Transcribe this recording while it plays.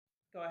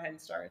Go ahead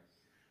and start.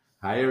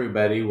 Hi,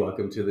 everybody.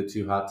 Welcome to the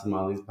Two Hot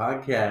Tamales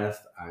podcast.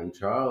 I'm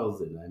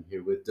Charles, and I'm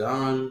here with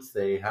Dawn.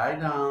 Say hi,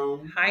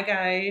 Dawn. Hi,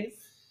 guys.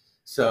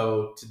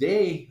 So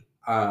today,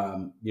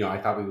 I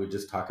thought we would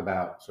just talk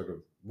about sort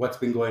of what's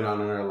been going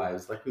on in our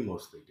lives, like we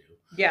mostly do.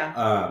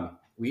 Yeah.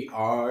 We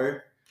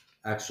are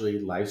actually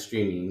live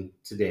streaming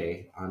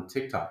today on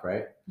TikTok,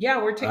 right?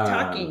 Yeah, we're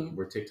TikToking.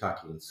 We're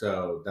TikToking,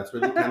 so that's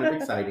really kind of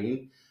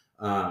exciting.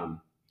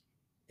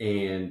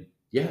 And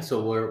yeah,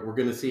 so we're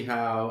gonna see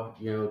how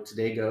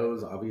today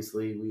goes.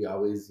 Obviously, we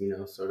always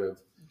sort of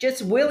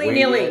Just willy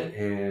nilly.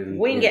 and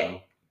Wing it.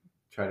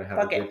 try to have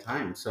Fuck a it. good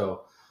time.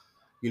 So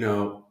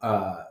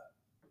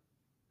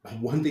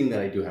one thing that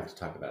I do have to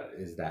talk about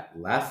is that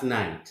last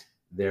night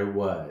there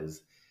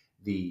was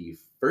the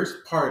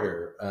first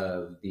parter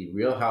of the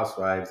Real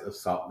Housewives of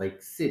Salt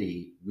Lake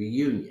City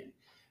reunion.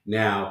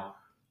 Now,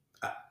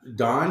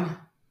 Dawn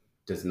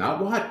does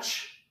not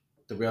watch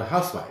the Real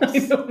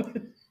Housewives.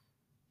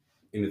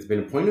 And it's been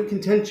a point of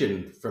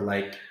contention for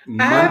like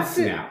months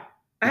now.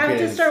 I have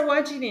to start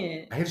watching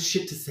it. I have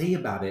shit to say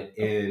about it,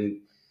 and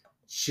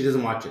she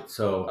doesn't watch it.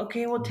 So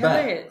okay, well, tell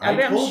it. I'm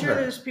sure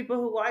there's people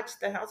who watch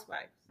The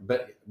Housewives.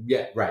 But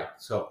yeah, right.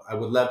 So I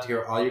would love to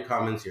hear all your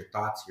comments, your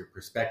thoughts, your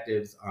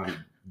perspectives on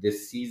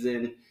this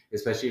season,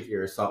 especially if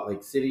you're a Salt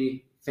Lake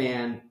City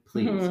fan.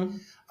 Please.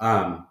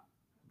 Mm-hmm.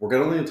 We're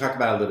gonna only talk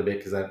about it a little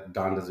bit because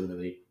Dawn doesn't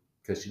really,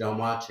 because she don't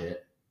watch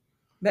it.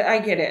 But I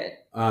get it.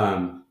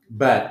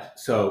 But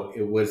so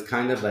it was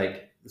kind of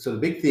like, so the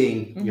big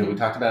thing, we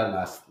talked about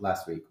it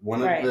last week.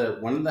 One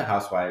of the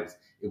housewives,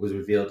 it was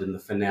revealed in the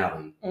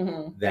finale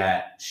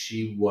that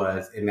she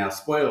was, and now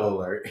spoiler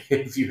alert,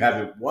 if you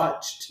haven't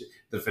watched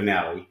the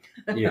finale,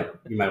 you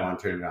might want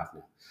to turn it off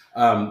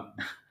now.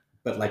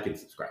 But like and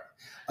subscribe.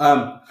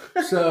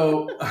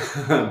 So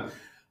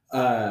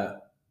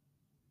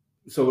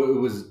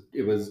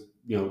it was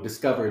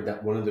discovered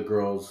that one of the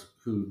girls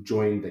who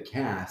joined the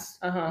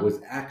cast was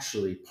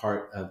actually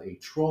part of a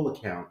troll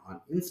account on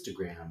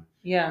Instagram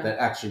that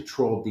actually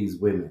trolled these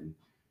women,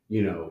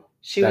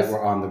 that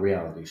were on the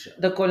reality show.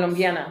 The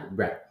Colombiana.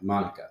 Right,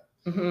 Monica.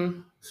 Mm-hmm.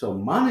 So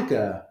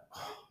Monica,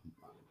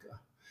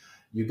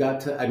 you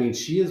got to,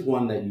 she is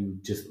one that you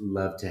just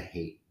love to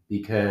hate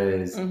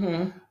because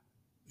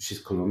she's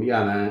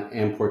Colombiana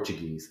and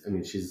Portuguese.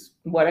 She's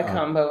what a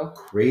combo.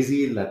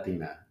 Crazy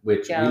Latina,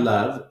 which we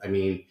love.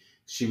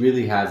 She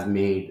really has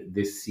made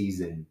this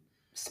season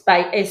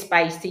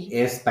spicy.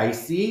 It's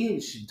spicy.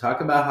 She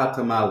talk about hot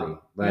tamale.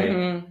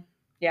 Like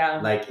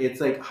like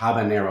it's like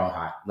habanero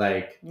hot.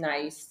 Like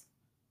nice.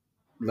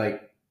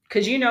 Like,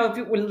 because if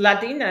you were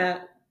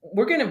Latina,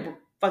 we're gonna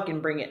fucking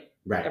bring it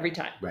every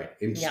time. Right.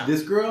 And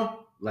this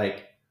girl,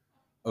 like,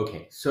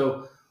 okay,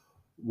 so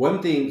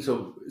one thing,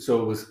 so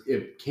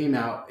it came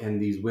out and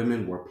these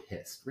women were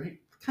pissed, right?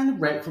 Kind of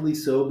rightfully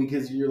so,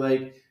 because you're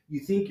like, you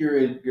think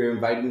you're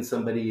inviting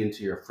somebody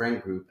into your friend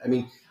group.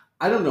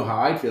 I don't know how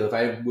I'd feel if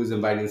I was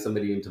inviting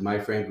somebody into my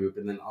friend group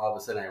and then all of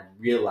a sudden I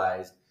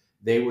realized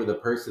they were the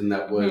person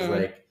that was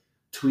like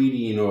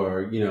tweeting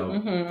or,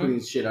 putting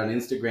shit on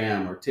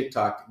Instagram or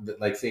TikTok,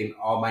 like saying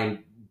all my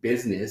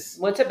business.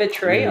 What's a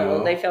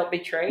betrayal? They felt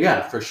betrayed.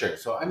 Yeah, for sure.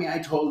 So, I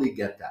totally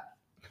get that.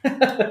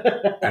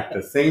 At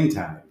the same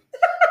time,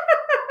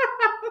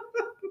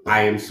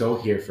 I am so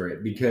here for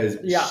it because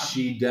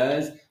she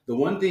does. The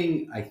one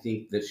thing I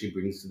think that she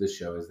brings to the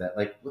show is that,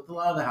 like with a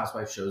lot of the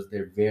housewife shows,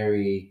 they're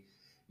very,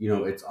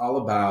 it's all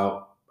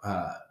about,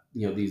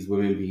 these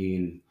women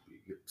being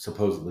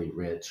supposedly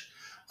rich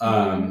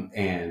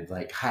and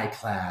like high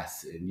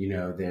class. And,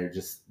 they're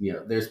just,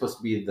 they're supposed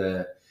to be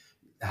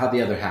how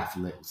the other half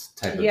lives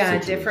type of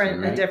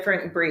situation. A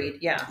different breed.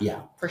 Yeah.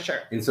 Yeah. For sure.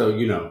 And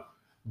so,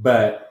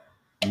 but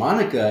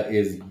Monica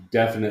is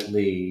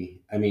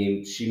definitely,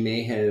 she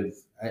may have,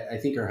 I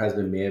think her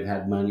husband may have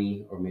had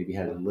money or maybe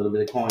had a little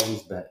bit of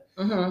coins, but,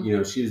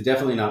 she was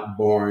definitely not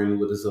born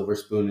with a silver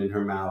spoon in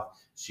her mouth.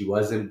 She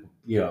wasn't,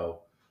 she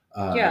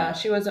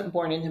wasn't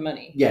born into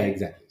money. Yeah,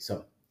 exactly.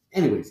 So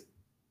anyways,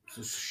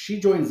 so she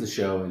joins the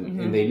show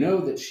and they know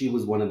that she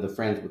was one of the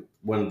friends with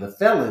one of the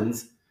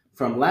felons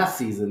from last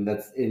season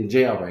that's in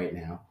jail right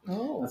now.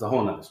 Oh. That's a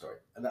whole nother story.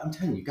 I'm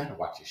telling you, you got to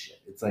watch this shit.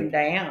 It's like,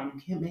 damn,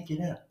 you can't make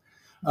it up.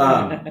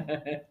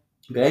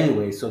 But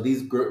anyway, so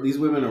these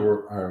women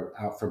are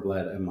out for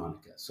blood and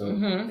Monica. So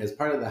as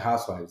part of the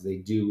Housewives, they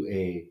do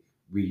a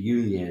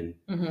reunion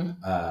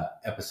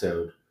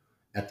episode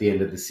at the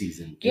end of the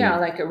season. Yeah,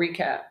 like a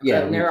recap. Yeah,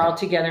 and they're all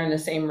together in the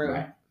same room.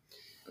 Right.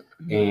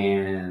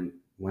 And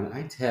when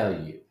I tell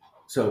you,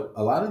 so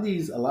a lot of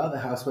the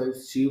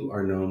Housewives too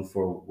are known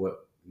for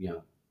what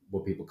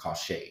people call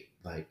shade.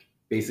 Like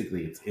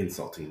basically, it's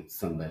insulting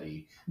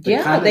somebody.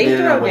 Yeah, they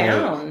throw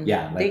down.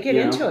 Yeah, like, they get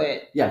into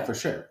it. Yeah, for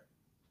sure.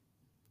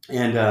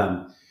 And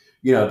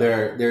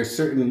there are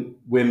certain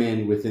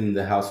women within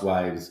the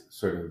Housewives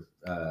sort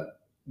of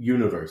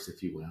universe,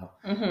 if you will,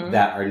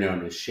 that are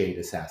known as shade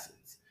assassins.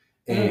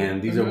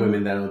 And these are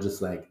women that'll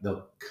just like,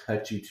 they'll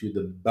cut you to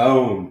the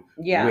bone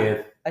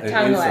with a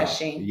tongue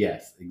lashing.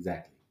 Yes,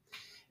 exactly.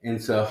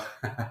 And so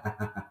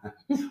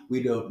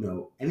we don't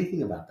know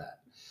anything about that.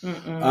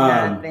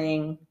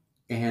 Nothing.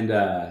 And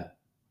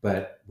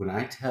but when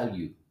I tell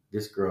you,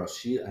 this girl,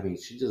 she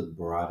just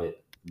brought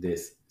it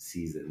this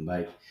season.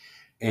 Like,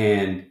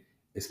 and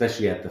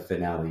especially at the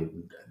finale,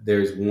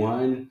 there's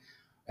one.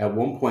 At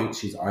one point,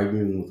 she's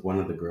arguing with one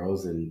of the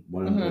girls, and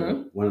one of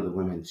the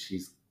women. She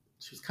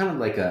was kind of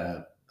like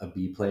a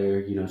B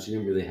player. You know, she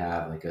didn't really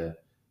have like a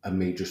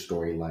major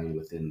storyline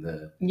within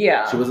the.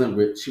 Yeah. She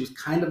wasn't. She was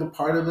kind of a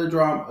part of the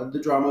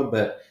drama,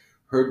 but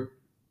her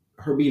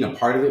being a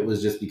part of it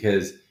was just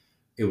because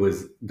it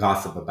was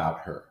gossip about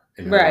her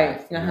and her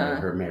life, and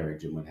her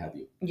marriage and what have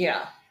you.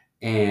 Yeah.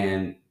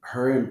 And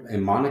her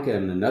and Monica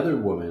and another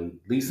woman,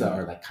 Lisa,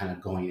 are like kind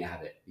of going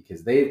at it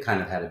because they've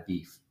kind of had a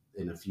beef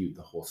in a feud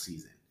the whole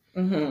season.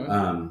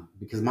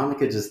 Because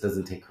Monica just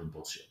doesn't take her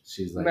bullshit.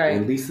 She's like,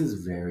 and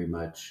Lisa's very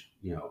much,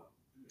 you know,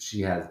 she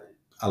has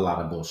a lot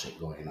of bullshit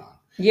going on.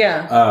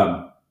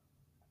 Yeah.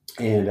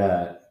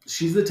 And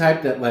she's the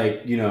type that,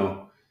 like, you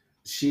know,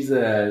 she's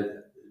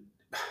a,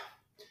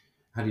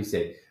 how do you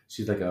say?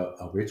 She's like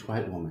a rich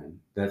white woman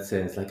that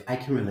says, like, I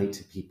can relate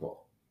to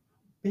people.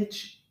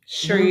 Bitch.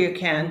 Sure you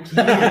can.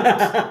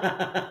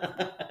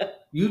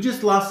 You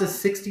just lost a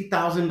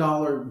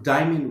 $60,000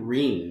 diamond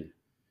ring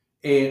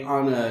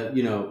on a,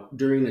 you know,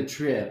 during a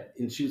trip,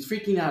 and she was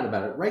freaking out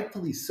about it,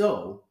 rightfully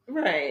so.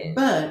 Right.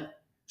 But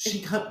she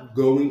kept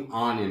going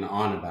on and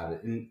on about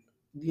it. And,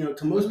 you know,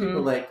 to most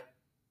people, like,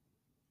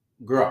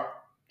 girl,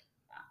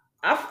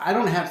 I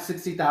don't have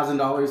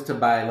 $60,000 to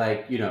buy,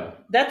 like, you know.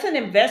 That's an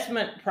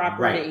investment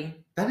property. Right.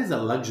 That is a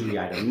luxury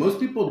item. Most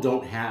people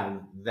don't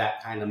have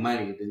that kind of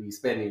money to be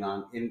spending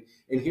on. And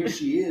here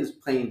she is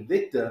playing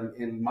victim,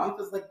 and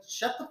Monica's like,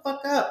 shut the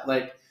fuck up.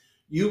 Like,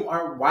 you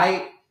are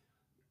white.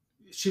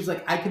 She was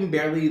like, I can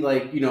barely,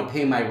 like, you know,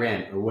 pay my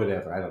rent or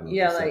whatever. I don't know.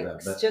 Yeah, like,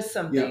 but, just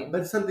something. You know,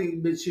 but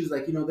she was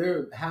like, you know,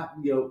 they're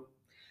you know,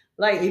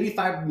 like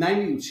 85,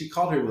 90. She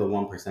called her the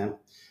 1%.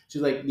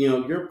 She's like, you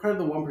know, you're part of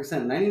the 1%.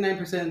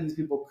 99% of these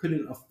people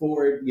couldn't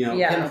afford, you know,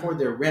 can't afford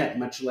their rent,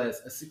 much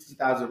less a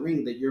 $60,000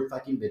 ring that you're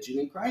fucking bitching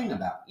and crying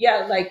about.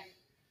 Yeah, like,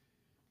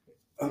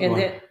 and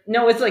then,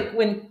 no, it's like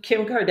when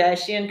Kim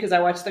Kardashian, because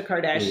I watched the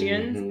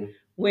Kardashians,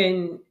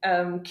 when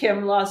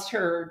Kim lost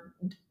her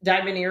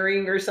diamond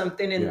earring or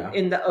something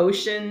in the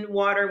ocean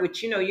water,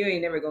 which, you know, you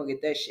ain't never gonna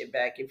get that shit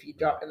back if you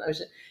drop in the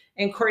ocean.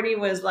 And Courtney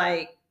was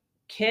like,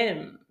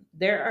 Kim,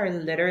 there are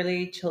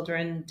literally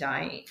children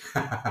dying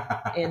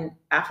in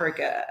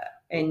Africa,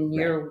 and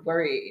you're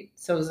worried.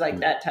 So it was like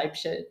that type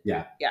shit.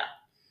 Yeah.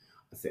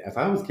 If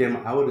I was Kim,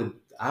 I would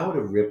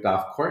have ripped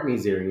off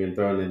Courtney's earring and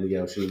thrown it in the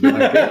ocean and be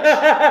like,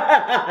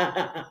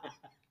 bitch,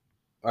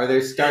 are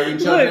there starving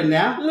children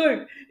now?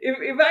 Look,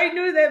 if I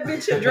knew that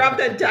bitch had dropped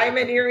a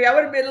diamond earring, I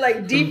would have been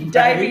like deep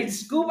diving,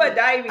 scuba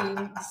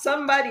diving.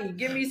 Somebody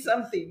give me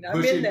something.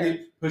 I'm in there.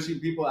 Pushing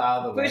people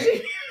out of the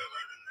way.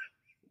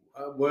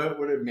 What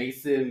are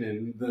Mason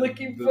and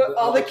looking for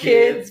all the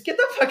kids? Get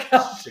the fuck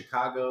out.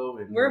 Chicago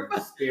and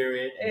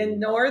Spirit and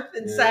North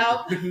and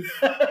South.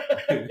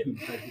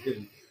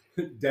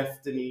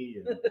 Destiny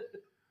and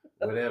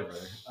whatever.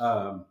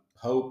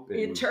 Hope and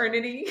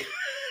eternity.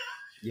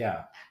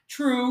 Yeah.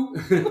 True.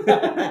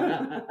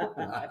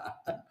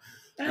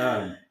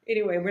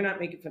 Anyway, we're not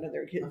making fun of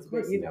their kids,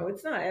 but you know,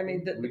 it's not. I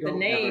mean, the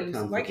names.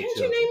 Why can't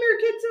you name your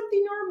kid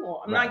something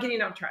normal? I'm not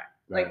getting off track.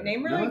 Right. Like,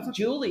 name her like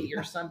Julie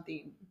or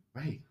something.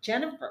 Right.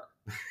 Jennifer.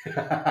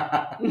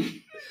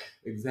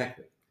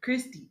 Exactly.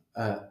 Christy.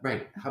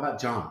 Right. How about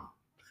John?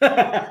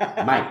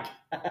 Mike.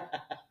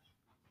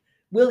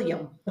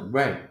 William.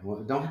 Right.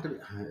 Well, don't have to.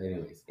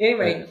 Anyways.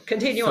 Anyway,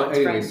 continue on,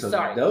 friends. So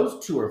sorry.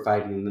 Those two are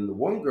fighting, and then the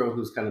one girl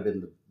who's kind of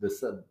been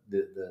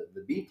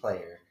the B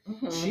player,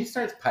 she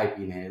starts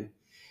piping in,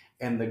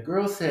 and the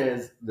girl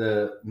says,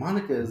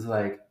 Monica is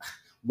like,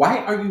 why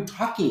are you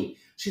talking?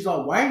 She's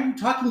all, why are you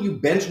talking, you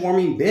bench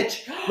warming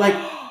bitch? Like,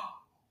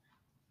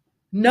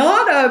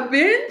 not a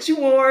bench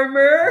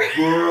warmer.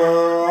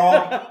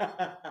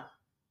 Girl.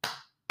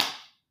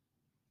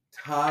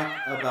 Talk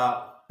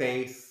about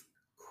face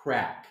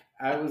crack.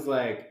 I was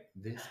like,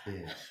 this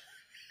bitch.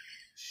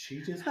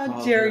 She just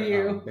how dare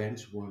you a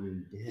bench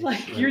warming bitch.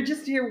 Like, you're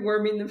just here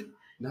warming them.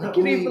 Not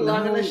only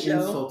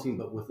insulting,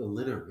 but with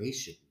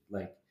alliteration.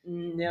 Like,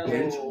 no.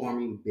 Bench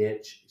warming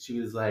bitch. She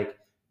was like,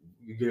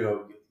 you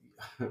know,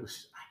 I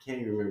can't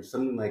even remember,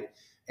 something like,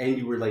 and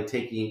you were like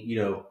taking, you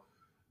know,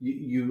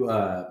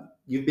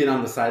 you've been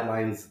on the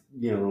sidelines,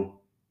 you know,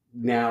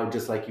 now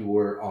just like you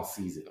were all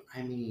season.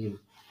 I mean,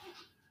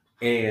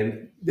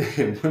 and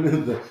one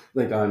of the,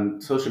 like, on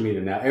social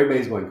media now,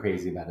 everybody's going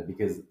crazy about it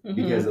because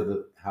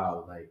of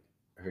how, like,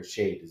 her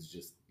shade is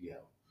just, you know,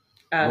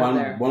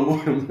 one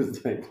woman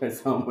was like, I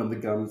saw one of the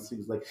comments, she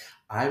was like,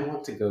 I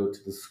want to go to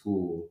the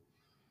school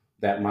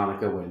that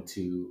Monica went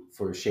to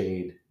for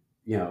shade,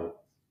 you know,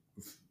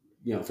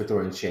 for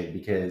throwing shade,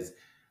 because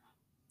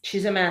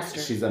she's a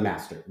master. She's a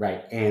master,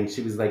 right? And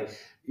she was like,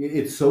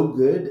 it's so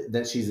good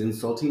that she's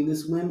insulting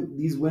these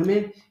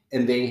women,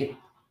 and they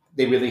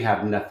really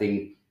have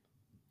nothing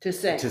to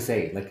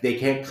say. Like, they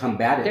can't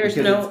combat it. There's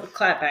no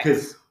clapbacks.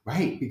 Because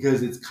Right,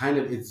 because it's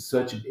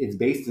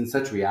based in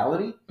such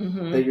reality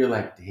that you're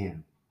like,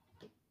 damn,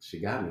 she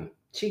got me.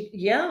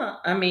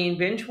 I mean,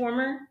 bench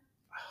warmer.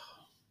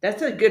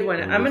 That's a good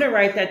one. I'm going to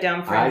write that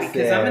down, friend,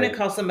 because I'm going to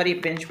call somebody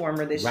a bench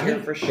warmer this year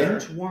for sure.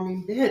 Bench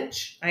warming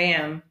bitch. I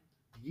am.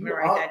 I'm going to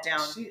write that down.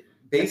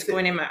 It's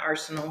going in my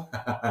arsenal.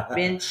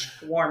 Bench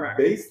warmer.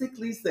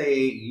 Basically say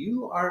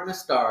you aren't a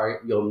star.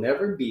 You'll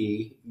never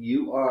be.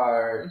 You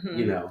are,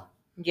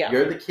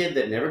 you're the kid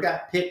that never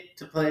got picked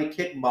to play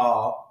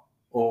kickball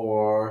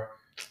or,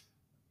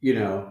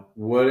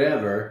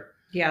 whatever.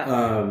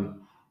 Yeah.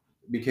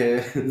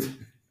 Because.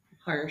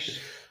 Harsh.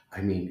 I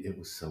mean, it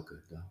was so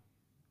good though.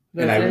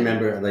 And I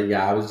remember,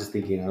 I was just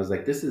thinking, I was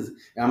like, this is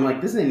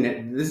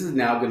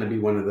now going to be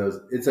one of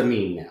those, it's a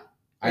meme now.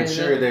 I'm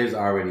sure there's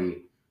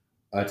already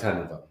a ton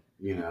of them,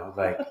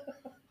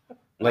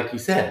 like you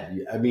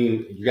said, I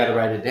mean, you got to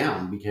write it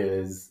down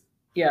because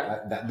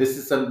this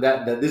is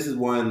this is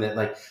one that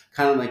like,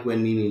 kind of like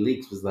when Nene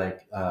Leakes was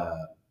like,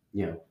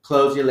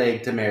 close your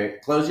legs to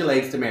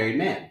married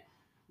men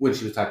when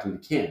she was talking to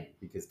Kim,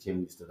 because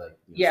Kim used to sleep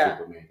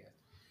with married guys.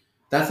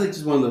 That's like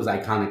just one of those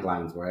iconic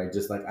lines where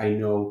I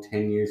know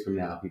 10 years from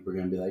now, people are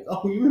going to be like,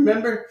 oh, you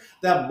remember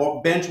that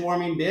bench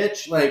warming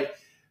bitch? Like,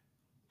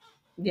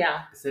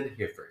 yeah. I said it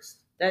here first.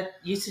 That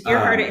you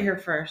heard it here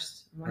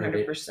first.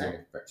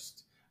 100%.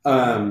 First.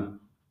 And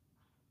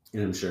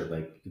I'm sure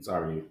it's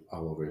already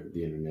all over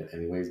the internet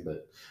anyways,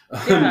 but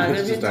they've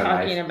been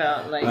talking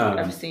about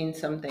I've seen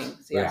some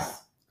things. Yes. Yeah.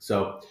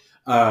 So,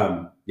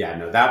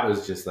 that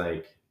was just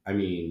I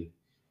mean,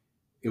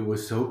 it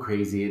was so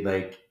crazy.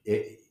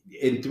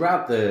 And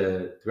throughout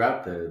the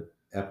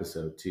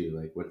episode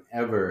too,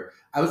 whenever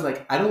I was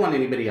I don't want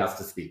anybody else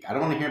to speak. I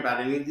don't want to hear about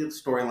any of the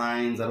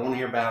storylines. I don't want to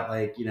hear about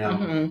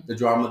the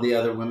drama the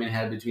other women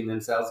had between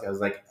themselves. I was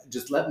like,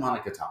 just let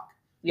Monica talk.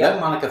 Yeah. Let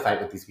Monica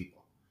fight with these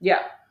people.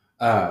 Yeah.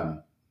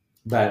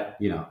 But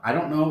I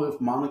don't know if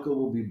Monica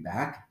will be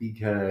back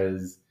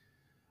because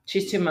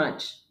she's too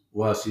much.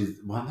 Well,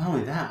 not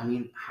only that. I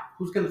mean,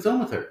 who's going to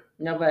film with her?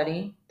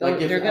 Nobody.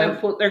 They're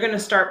going to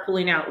start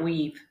pulling out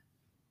weave.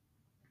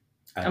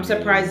 I'm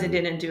surprised they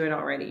didn't do it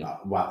already.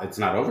 Well, it's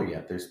not over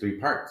yet. There's 3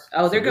 parts.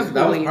 Oh, they're going to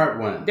pull. That was part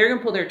 1. They're going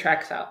to pull their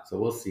tracks out. So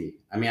we'll see.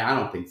 I mean, I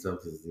don't think so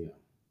because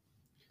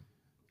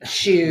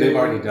shoot, they've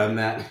already done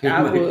that.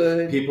 I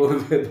would. People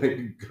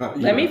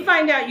Let me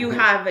find out you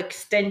have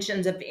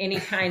extensions of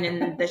any kind,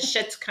 and the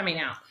shit's coming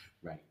out.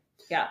 Right.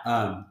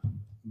 Yeah.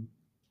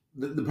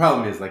 The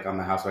problem is on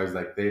the Housewives,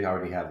 they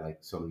already have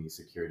so many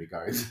security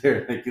guards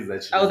there.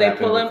 They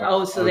pull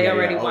them. So they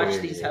already watch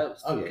these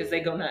hosts because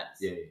they go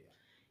nuts.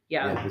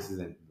 Yeah. This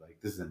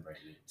isn't brand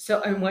new.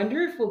 So I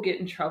wonder if we'll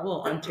get in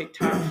trouble on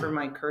TikTok for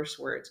my curse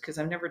words because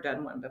I've never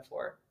done one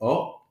before.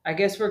 Oh. I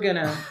guess we're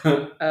gonna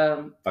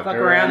fuck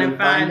around and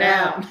find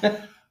out.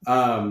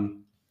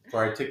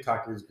 For our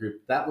TikTokers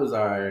group, that was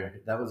our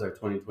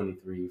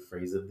 2023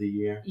 phrase of the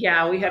year.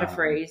 Yeah, we had a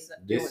phrase.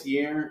 This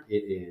year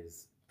it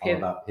is all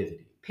about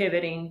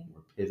pivoting.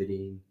 We're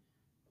pivoting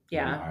in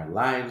our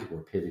lives.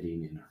 We're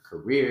pivoting in our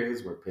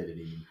careers. We're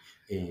pivoting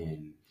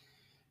in,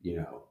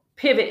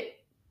 pivot.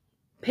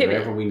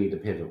 Wherever we need to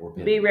pivot, we're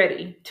pivoting. Be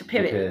ready to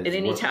pivot at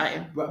any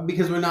time.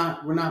 Because we're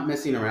not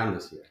messing around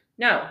this year.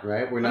 No.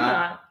 Right? We're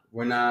not.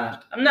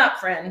 I'm not,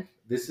 friend.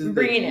 This is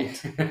bringing it.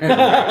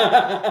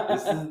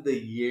 This is the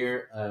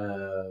year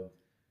of,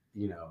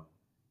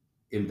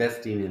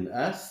 investing in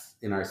us,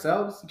 in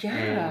ourselves.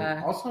 Yeah.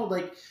 And also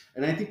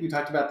and I think we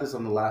talked about this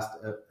on the last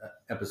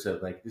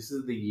episode. This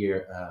is the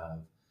year of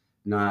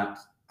not.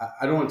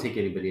 I don't want to take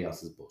anybody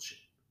else's bullshit.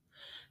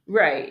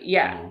 Right.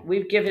 Yeah.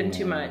 We've given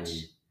too much.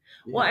 Yeah.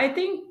 Well, I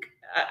think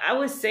I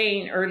was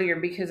saying earlier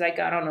because I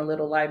got on a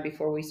little live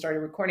before we started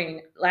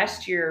recording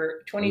last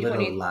year,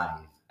 2020.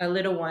 A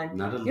little one.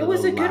 Not a little. It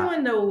was a good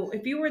one though.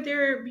 If you were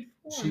there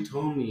before. She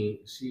told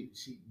me she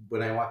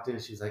when I walked in,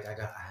 she's like,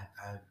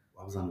 I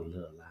was on a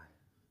little live,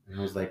 and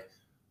I was like,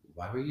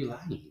 why were you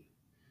lying?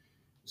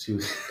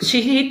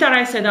 He thought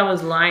I said I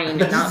was lying,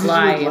 not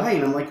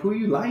lying. I'm like, who are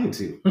you lying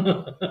to?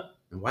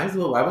 And why was it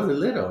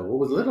little? What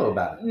was little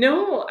about it?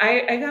 No,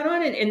 I got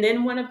on it, and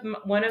then one of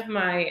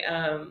my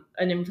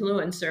an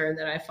influencer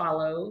that I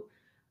follow,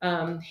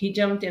 he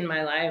jumped in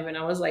my live, and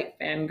I was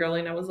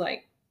fangirling. I was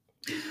like,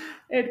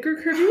 Edgar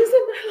Kirby's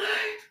in my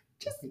life,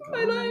 just in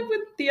my life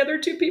with the other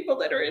 2 people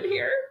that are in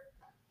here.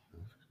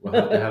 We'll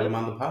have to have him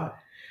on the pod.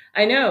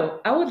 I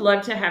know. I would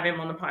love to have him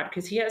on the pod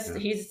because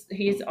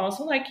he's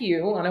also like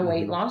you on a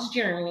weight loss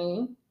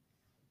journey.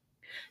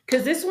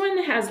 Because this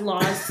one has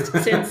lost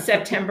since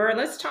September.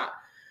 Let's talk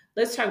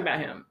about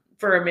him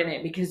for a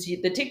minute because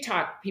the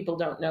TikTok people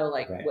don't know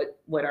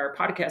what our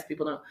podcast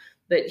people know.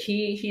 But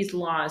he's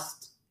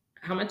lost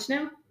how much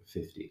now?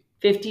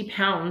 50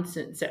 pounds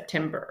since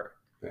September.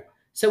 Right.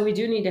 So we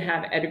do need to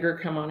have Edgar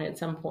come on at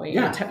some point.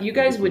 Yeah. You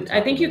guys would. I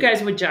think you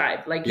guys would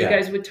jive. You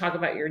guys would talk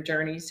about your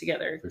journeys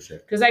together. For sure.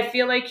 Because I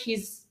feel like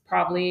he's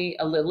probably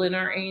a little in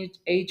our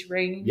age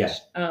range. Yeah.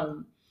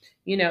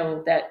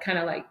 That kind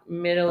of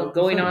middle,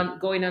 going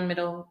on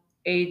middle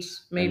age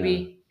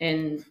maybe,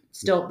 and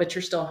still, but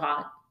you're still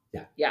hot.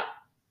 Yeah. Yeah.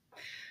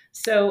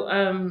 So,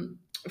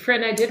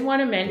 friend, I did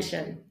want to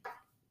mention,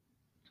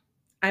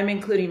 I'm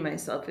including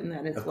myself in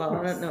that as Of well.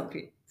 course. I don't know if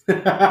you.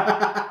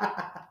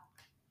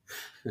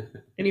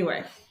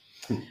 Anyway,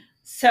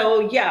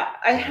 so yeah,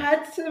 I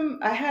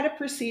had a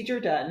procedure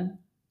done.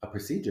 A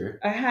procedure?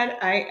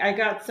 I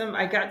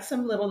got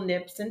some little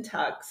nips and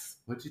tucks.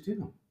 What'd you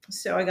do?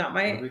 So I got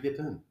What did we get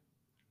done?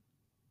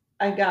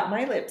 I got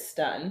my lips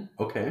done.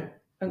 Okay.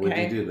 What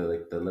did you do?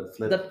 The lip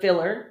flip? The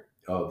filler.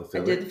 Oh, the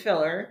filler. I did the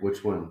filler.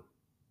 Which one?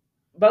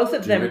 Both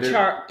of them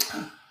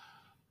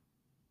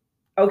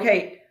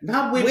Okay.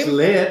 Not which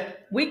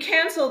lip. We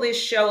cancel this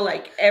show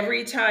like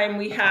every time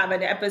we have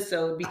an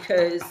episode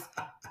because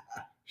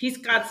he's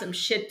got some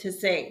shit to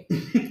say.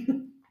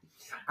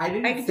 I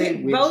didn't say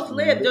which both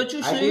lip. Don't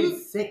you see? I didn't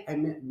say. I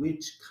meant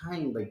which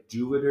kind. Like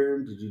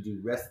Juvederm? Did you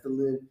do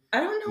Restylane?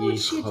 I don't know what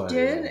she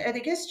did. I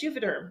think it's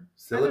Juvederm.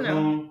 Silicone? I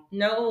don't know.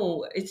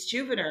 No, it's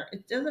Juvederm.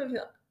 It doesn't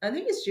feel. I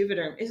think it's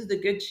Juvederm. It's the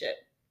good shit.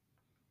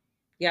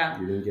 Yeah.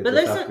 You didn't get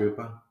this off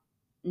Groupon?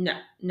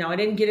 No, I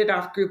didn't get it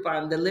off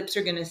Groupon. The lips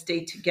are going to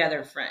stay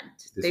together, friend.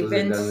 They've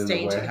been done in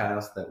the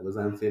warehouse that was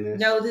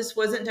unfinished? No, this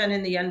wasn't done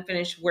in the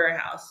unfinished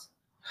warehouse.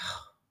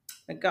 Oh,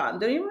 my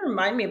God, don't even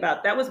remind me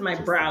about that. Was my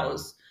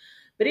brows.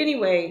 But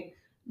anyway,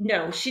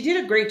 no, she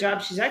did a great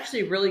job. She's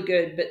actually really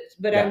good.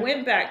 But yeah. I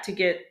went back to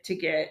get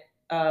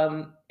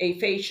a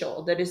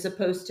facial that is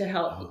supposed to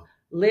help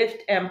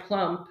lift and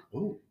plump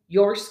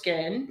your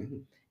skin. Mm-hmm.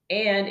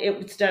 And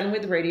it's done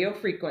with radio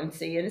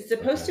frequency, and it's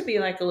supposed to be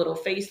like a little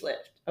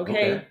facelift.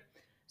 Okay.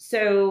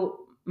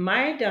 So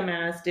my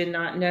dumbass did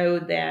not know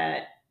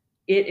that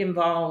it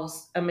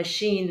involves a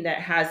machine that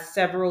has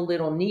several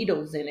little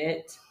needles in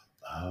it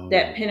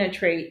that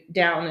penetrate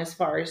down as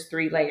far as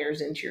 3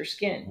 layers into your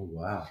skin. Oh,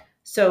 wow.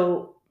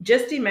 So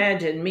just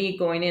imagine me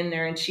going in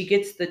there and she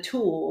gets the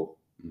tool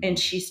and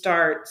she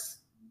starts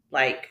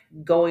like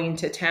going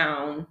to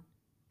town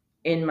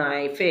in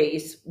my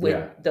face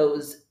with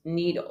those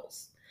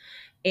needles.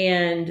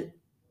 And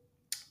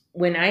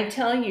when I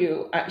tell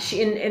you,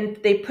 and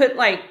they put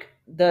like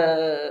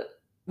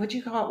what do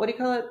you call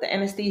it? The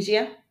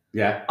anesthesia.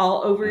 Yeah.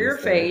 All over your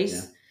face.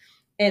 Yeah.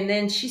 And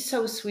then she's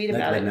so sweet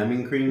about it. The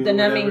numbing cream. The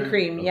numbing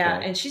cream, yeah.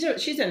 And she's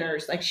a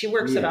nurse. Like she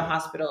works at a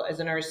hospital as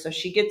a nurse, so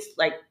she gets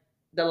like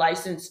the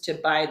license to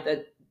buy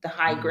the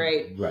high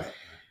grade. Right.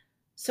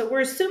 So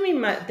we're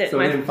assuming that it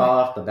didn't fall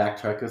off the back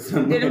truck or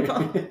something.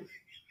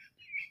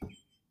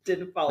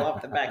 Didn't fall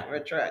off the back of a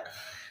truck.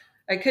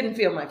 I couldn't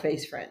feel my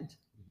face, friend.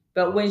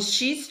 But when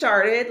she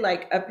started,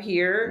 like up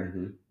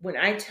here, when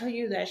I tell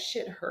you that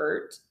shit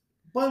hurt,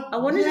 I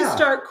wanted to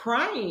start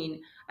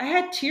crying. I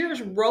had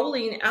tears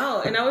rolling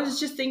out, and I was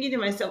just thinking to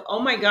myself, "Oh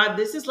my God,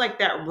 this is like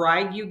that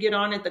ride you get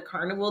on at the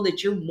carnival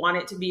that you want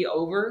it to be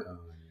over."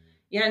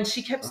 Yeah, and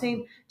she kept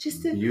saying,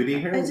 beauty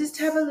hurts. I just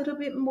have a little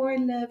bit more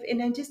love,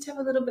 and I just have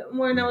a little bit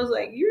more, and I was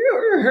like,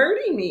 "You're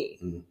hurting me."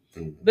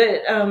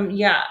 But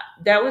yeah,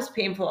 that was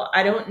painful.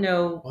 I don't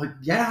know. Well,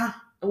 yeah.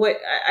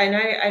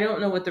 I don't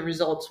know what the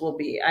results will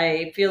be.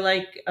 I feel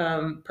like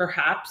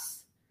perhaps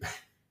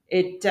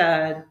it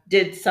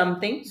did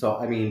something. So,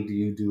 I mean, do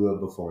you do a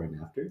before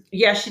and after?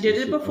 Yeah, she did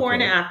it before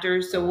and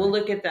after. So we'll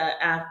look at that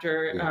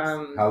after. Yes.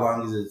 How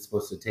long is it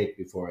supposed to take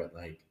before it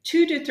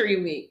 2 to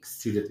 3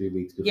 weeks. 2 to 3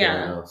 weeks before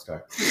it'll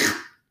start.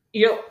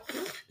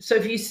 So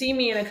if you see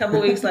me in a couple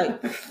of weeks,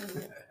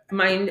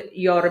 mind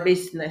your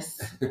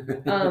business.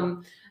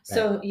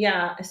 So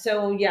yeah,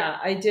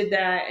 I did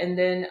that, and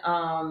then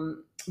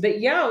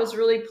but yeah, I was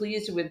really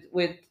pleased with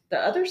the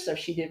other stuff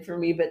she did for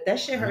me, but that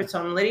shit hurts.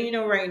 So I'm letting you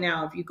know right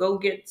now, if you go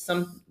get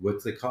some,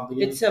 what's it called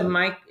again? It's a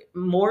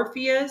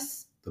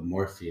Morpheus. The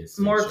Morpheus.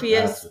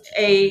 Morpheus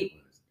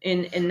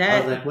and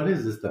that. I was like, what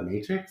is this? The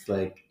Matrix?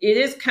 It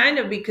is kind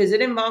of, because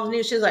it involves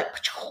news. She's like,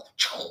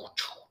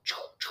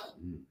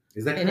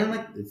 is that kind of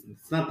like,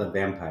 it's not the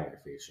vampire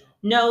facial?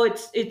 No,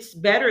 it's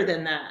better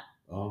than that.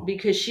 Oh.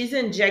 Because she's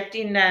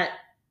injecting that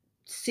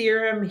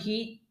serum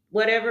heat,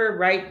 whatever,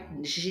 right?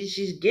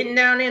 She's getting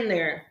down in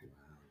there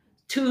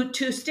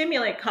to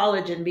stimulate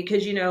collagen,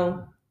 because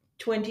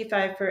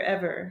 25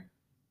 forever.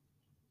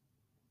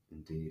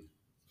 Indeed.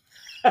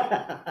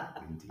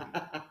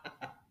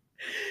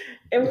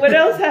 And what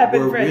else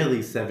happened? We're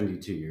really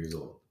 72 years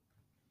old.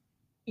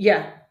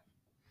 Yeah,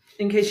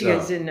 in case you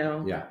guys didn't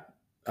know. Yeah.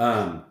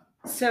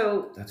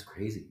 So that's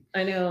crazy.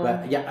 I know.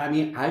 But yeah, I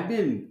mean, I've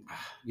been,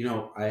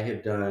 I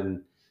have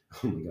done.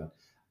 Oh my God.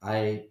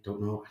 I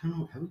don't know.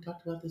 Have we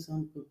talked about this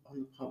on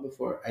the pod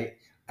before?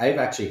 I've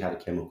actually had a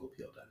chemical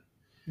peel done.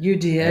 You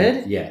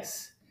did?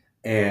 Yes.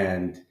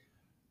 And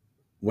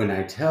when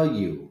I tell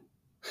you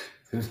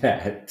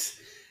that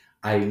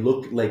I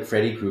looked like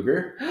Freddy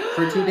Krueger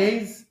for 2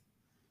 days.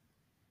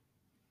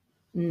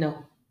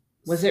 No.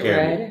 Was it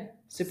red?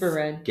 Super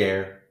red?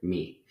 Scare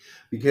me.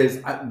 Because,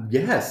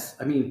 yes.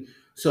 I mean,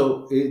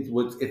 so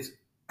it's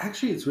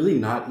really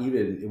not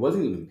even, it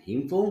wasn't even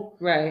painful.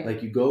 Right.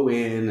 Like you go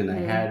in and I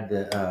had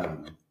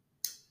the,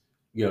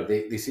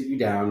 they sit you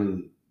down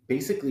and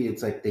basically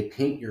it's like they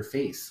paint your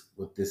face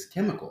with this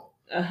chemical.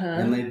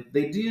 And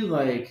they do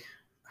I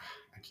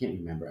can't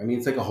remember. I mean,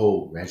 it's like a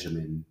whole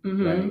regimen,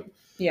 right?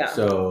 Yeah.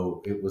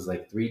 So it was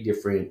like 3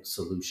 different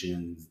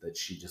solutions that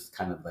she just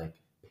kind of like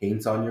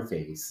paints on your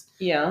face.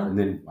 Yeah. And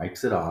then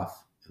wipes it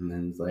off. And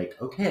then it's like,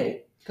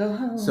 okay. Go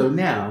home. So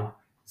now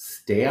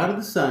stay out of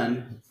the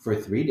sun for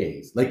 3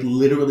 days. Like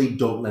literally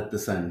don't let the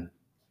sun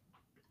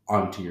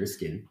onto your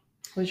skin.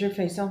 Was your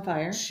face on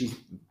fire?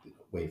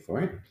 Wait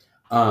for it.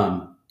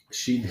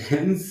 She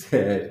then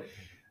said,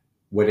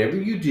 whatever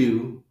you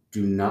do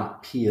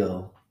not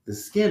peel the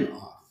skin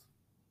off.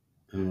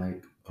 I'm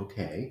like,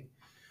 okay.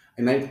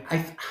 And I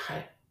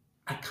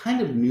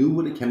kind of knew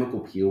what a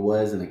chemical peel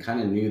was, and I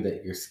kind of knew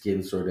that your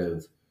skin sort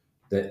of,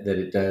 that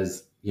it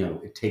does,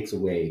 it takes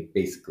away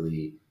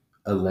basically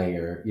a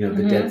layer,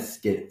 the dead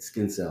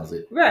skin cells.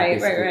 It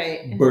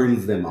right.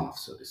 burns them off,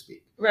 so to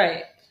speak.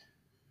 Right.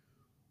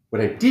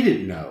 What I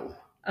didn't know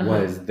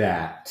was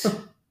that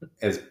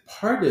as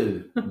part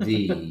of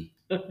the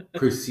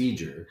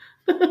procedure,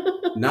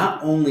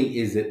 not only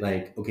is it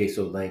like, okay,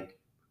 so like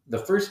the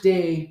first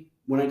day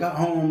when I got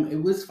home,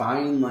 it was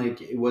fine.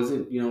 Like it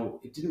wasn't,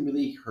 it didn't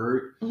really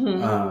hurt.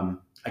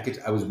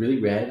 I was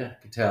really red.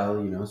 I could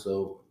tell,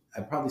 so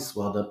I probably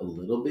swelled up a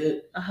little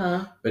bit,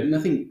 but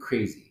nothing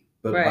crazy.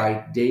 But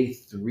by day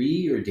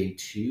 3 or day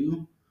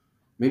 2,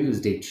 maybe it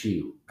was day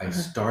 2, I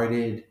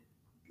started,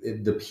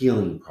 the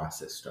peeling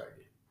process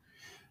started.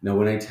 Now,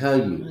 when I tell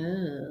you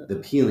the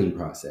peeling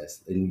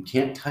process, and you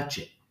can't touch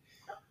it,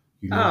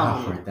 you know how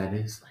hard that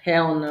is?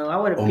 Hell no. I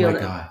would have peeled it.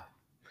 Oh my God.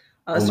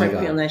 I would start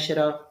peeling that shit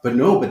off.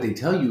 But they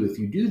tell you if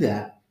you do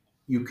that,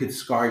 you could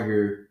scar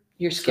your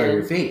skin, scar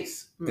your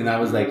face. And I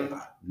was like,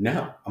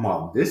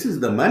 no, this is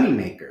the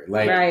moneymaker.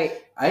 Like,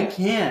 I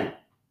can't.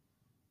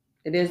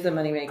 It is the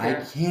moneymaker.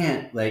 I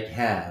can't like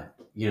have,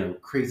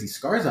 crazy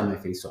scars on my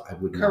face. So I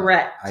would not.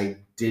 Correct. I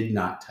did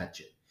not touch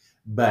it.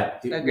 But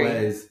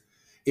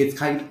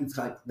it's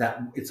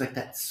like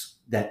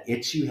that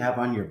itch you have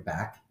on your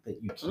back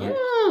that you can't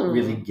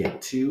really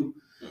get to.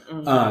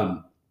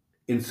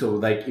 And so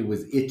like it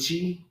was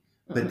itchy,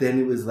 but then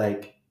it was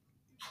like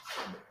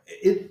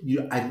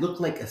I looked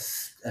like a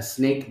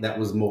snake that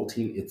was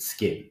molting its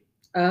skin.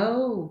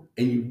 Oh.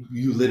 And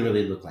you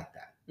literally look like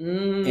that.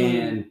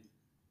 And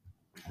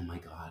oh my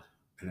God.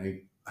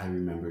 And I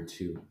remember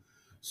too.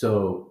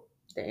 So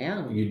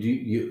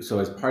damn. So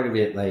as part of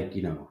it, like,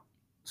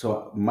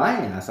 so my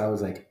ass, I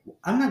was like,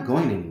 I'm not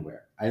going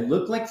anywhere. I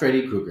look like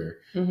Freddy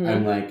Krueger.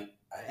 I'm like,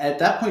 at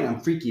that point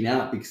I'm freaking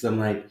out because I'm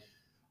like,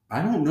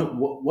 I don't know.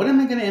 What am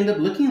I going to end up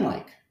looking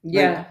like?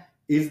 Yeah. Like,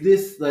 is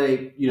this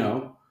like,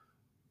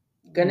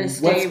 gonna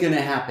stay, what's going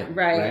to happen?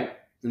 Right.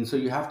 And so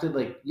you have to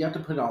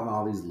put on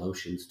all these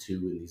lotions too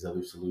and these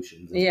other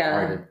solutions as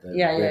part of the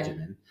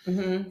regimen.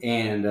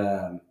 And,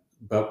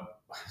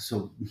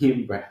 so me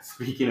and Brett,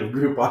 speaking of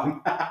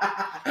Groupon,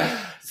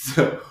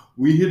 so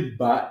we had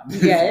bought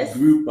this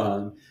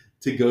Groupon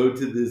to go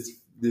to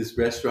this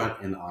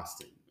restaurant in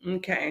Austin.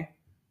 Okay.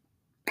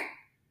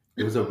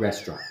 It was a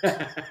restaurant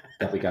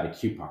that we got a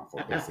coupon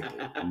for, basically,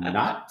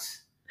 not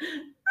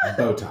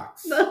Botox.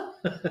 So,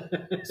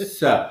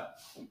 shut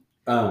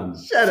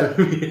up.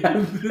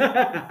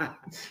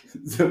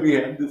 So we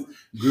had this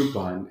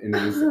Groupon, and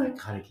it was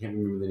God, I can't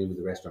remember the name of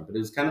the restaurant, but it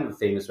was kind of a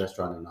famous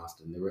restaurant in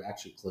Austin. They were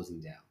actually closing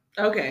down.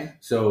 Okay.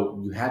 So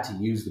you had to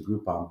use the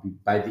Groupon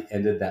by the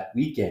end of that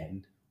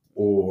weekend,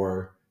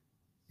 or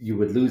you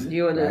would lose it.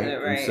 You would lose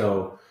it, right? And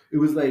so it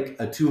was like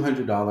a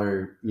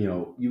 $200,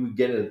 you would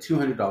get a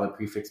 $200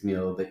 prefix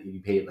meal that you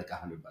paid like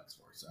 $100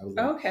 for. So I was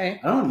like, okay,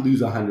 I don't want to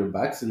lose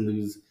 $100 and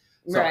lose.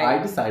 So I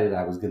decided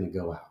I was going to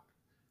go out.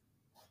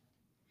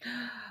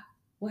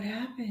 What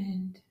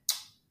happened?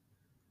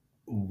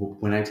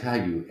 When I tell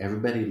you,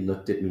 everybody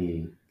looked at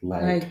me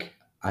like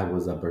I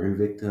was a burn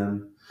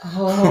victim.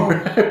 Oh,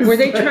 were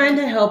they trying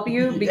to help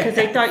you because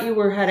they thought you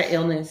had an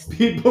illness?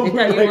 They thought you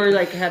were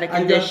had a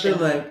condition.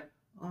 I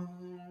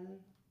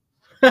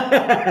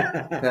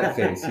got that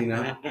face,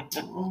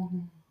 Oh,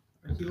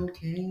 are you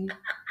okay?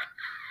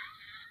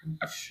 Are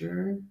you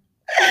sure?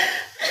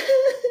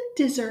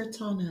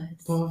 Desserts on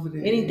us.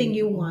 Anything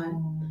you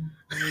want.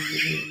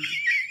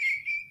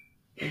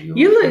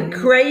 You look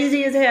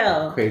crazy as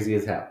hell. Crazy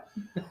as hell.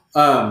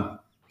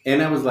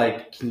 And I was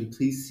like, can you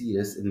please see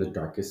us in the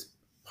darkest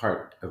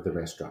part of the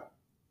restaurant?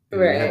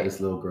 And we had this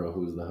little girl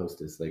who was the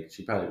hostess. Like,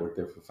 she probably worked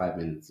there for 5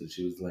 minutes, and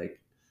she was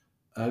like,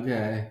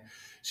 okay.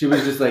 She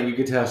was just like, you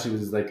could tell she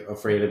was like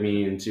afraid of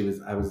me, and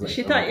I was like,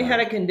 she thought you had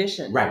a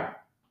condition. Right.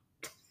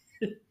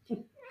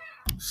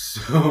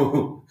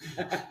 So,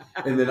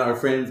 and then my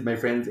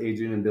friends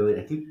Adrian and Billy,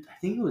 I think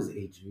it was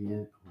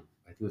Adrian.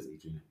 I think it was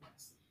Adrian and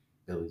Wes.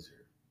 Billy's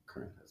her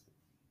current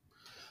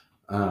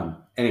husband.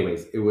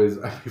 Anyways, it was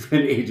my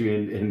friend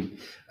Adrian and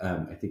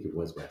I think it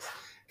was Wes.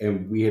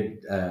 And we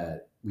had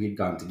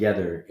gone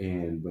together,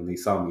 and when they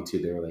saw me too,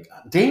 they were like,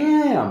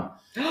 damn!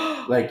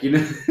 Like,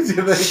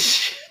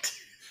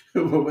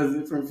 what was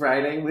it from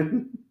Friday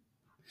when?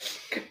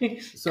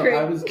 So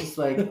I was just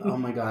like, oh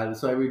my God.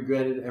 So I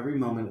regretted every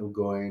moment of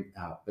going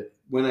out. But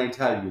when I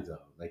tell you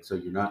though, so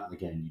you're not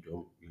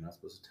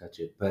supposed to touch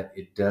it, but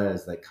it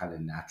does kind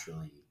of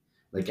naturally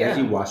Like as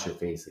you wash your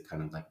face, it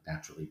kind of like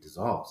naturally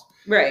dissolves.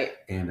 Right.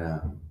 And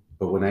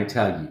but when I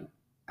tell you,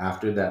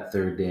 after that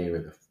third day,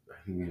 or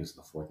I think it was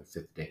the fourth or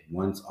fifth day,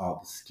 once all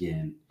the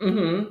skin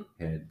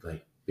had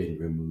like been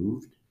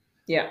removed,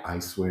 I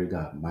swear to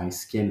God, my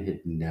skin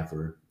had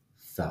never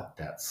felt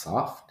that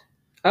soft.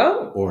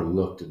 Or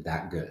looked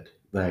that good.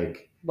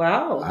 Like,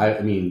 wow. I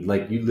mean,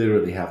 like you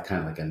literally have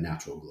kind of like a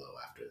natural glow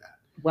after that.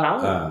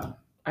 Wow.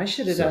 I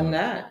should have done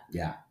that.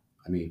 Yeah.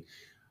 I mean,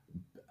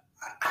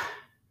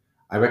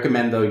 I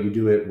recommend though you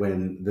do it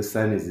when the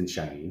sun isn't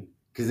shining,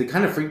 because it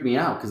kind of freaked me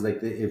out. Because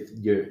like if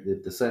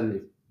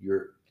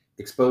you're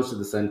exposed to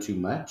the sun too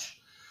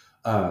much,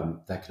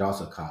 that could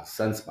also cause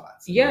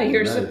sunspots. Yeah,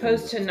 you're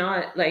supposed to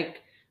not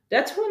like.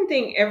 That's one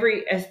thing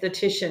every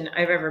esthetician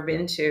I've ever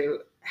been to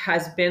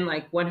has been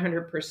like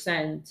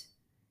 100%.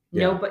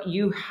 No, but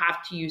you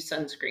have to use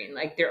sunscreen.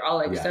 Like they're all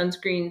like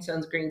sunscreen.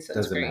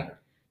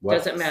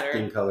 Doesn't matter.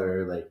 Skin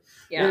color, like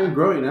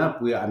growing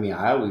up,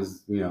 I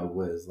always,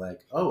 was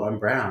like, oh, I'm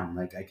brown,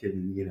 like I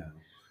can,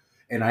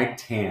 and I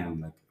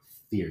tan like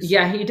fierce.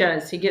 Yeah, he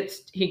does. He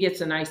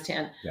gets a nice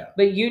tan. Yeah.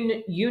 But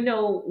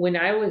when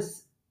I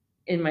was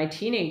in my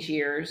teenage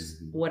years,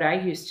 what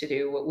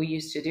we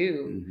used to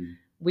do,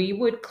 we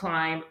would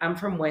climb. I'm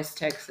from West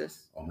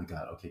Texas. Oh my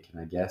God. Okay. Can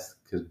I guess?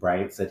 Because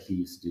Brian said he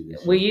used to do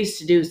this. We used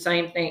to do the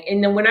same thing.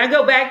 And then when I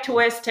go back to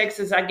West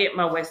Texas, I get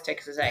my West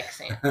Texas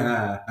accent.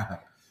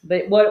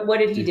 But what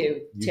did he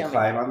do? You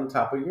climb on the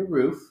top of your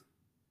roof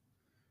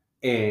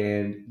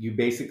and you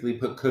basically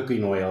put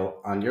cooking oil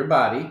on your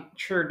body.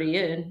 Sure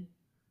did.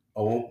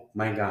 Oh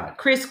my God.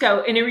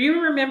 Crisco. And if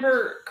you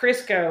remember,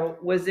 Crisco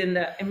was in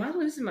am I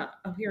losing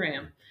here I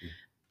am.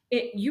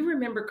 You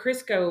remember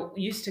Crisco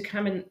used to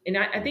come in, and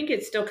I think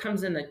it still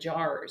comes in the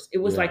jars. It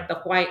was like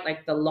the white,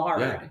 like the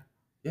lard.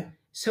 Yeah.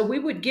 So we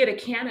would get a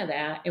can of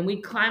that, and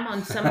we'd climb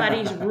on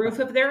somebody's roof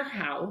of their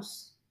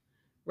house,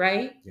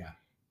 right? Yeah.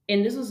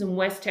 And this was in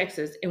West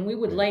Texas, and we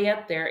would lay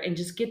up there and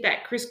just get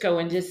that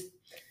Crisco and just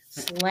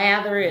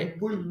slather it.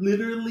 We're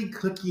literally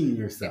cooking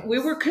yourselves. We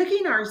were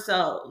cooking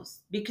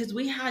ourselves because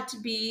we had to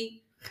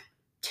be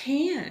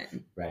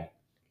tan. Right.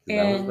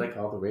 That was like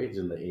all the rage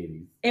in the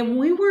 80s. And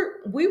we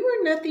were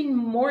nothing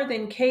more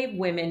than cave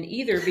women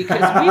either, because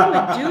we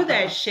would do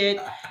that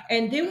shit.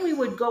 And then we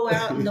would go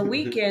out in the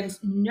weekends.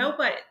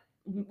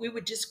 We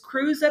would just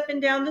cruise up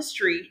and down the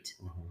street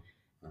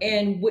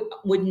and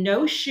with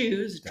no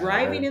shoes,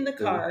 driving in the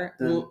car,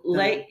 with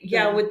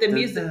the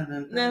music,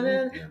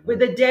 with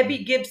the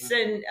Debbie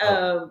Gibson,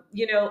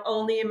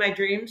 Only in My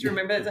Dreams.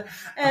 Remember that?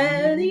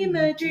 Only in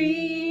my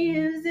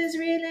dreams, as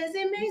real as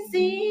it may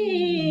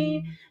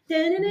seem.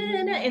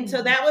 And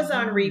so that was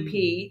on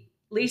repeat.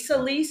 Lisa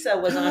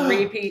was on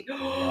repeat.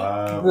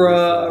 Wow,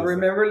 bruh,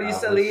 remember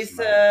Lisa?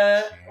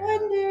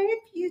 Wonder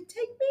if you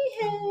take me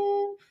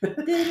home.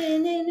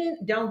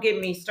 Don't get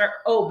me started.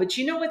 Oh, but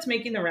you know what's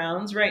making the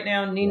rounds right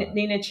now?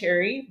 Nina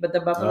Cherry, but the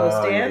Buffalo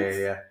Stance.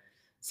 Yeah.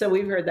 So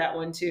we've heard that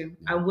one too.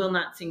 Yeah. I will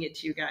not sing it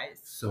to you guys.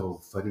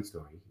 So funny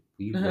story.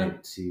 We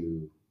went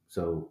to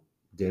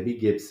Debbie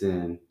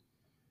Gibson,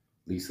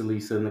 Lisa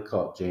and the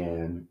Cult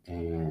Jam,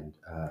 and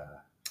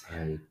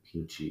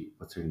Peachy.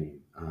 What's her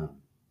name?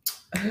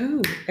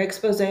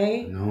 Expose?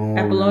 No,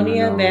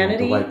 Apollonia, no.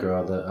 Vanity. The white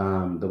girl,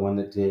 the one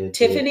that did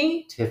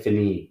Tiffany.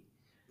 Tiffany.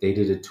 They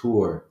did a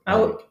tour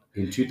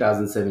in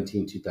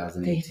 2017,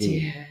 2018. They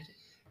did.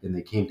 And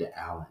they came to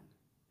Allen,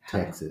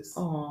 Texas.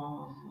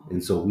 Oh.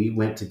 And so we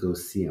went to go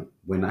see them.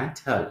 When I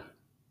tell you.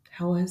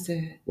 How was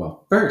it?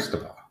 Well, first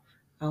of all.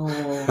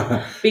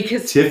 Oh.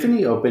 Because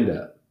Tiffany opened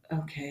up.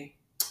 Okay.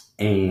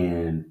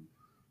 And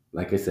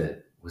like I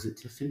said, was it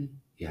Tiffany?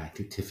 Yeah, I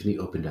think Tiffany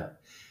opened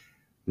up.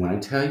 When I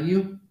tell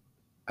you,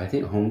 I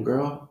think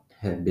Homegirl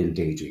had been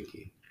day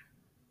drinking.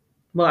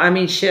 Well, I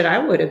mean, shit, I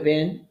would have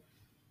been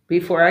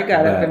before I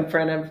got up in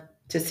front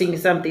to sing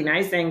something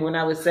I sang when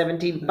I was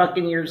 17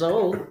 fucking years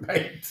old.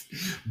 Right.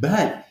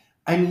 But,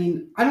 I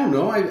mean, I don't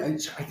know. I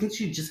think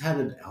she just had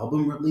an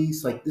album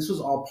release. Like, this was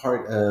all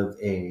part of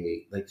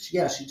she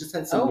just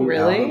had some new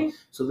album.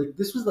 So, like,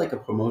 this was like a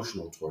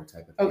promotional tour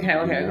type of thing.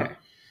 Okay.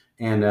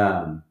 And,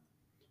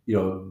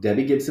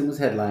 Debbie Gibson was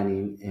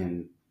headlining,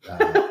 and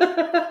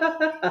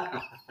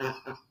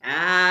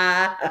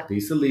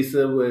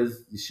Lisa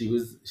was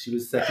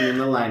second in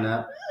the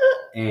lineup,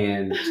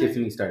 and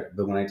Tiffany started.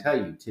 But when I tell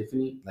you,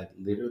 Tiffany, like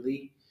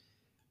literally,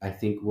 I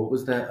think what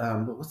was that?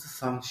 What was the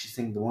song she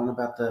sang? The one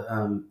about the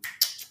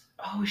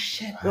oh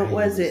shit! What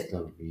was it?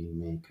 The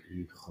remake.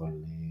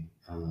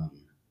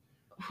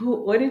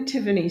 What did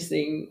Tiffany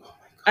sing? Oh,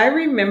 I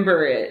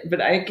remember it, but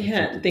I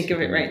can't think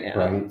of it right now.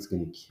 Brian's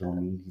gonna kill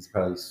me. He's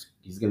gonna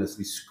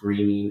be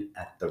screaming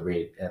at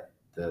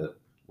the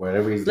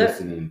whatever he's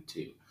listening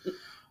to.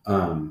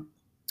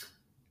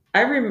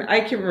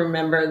 I can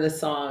remember the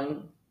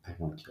song. I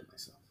want to kill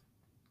myself.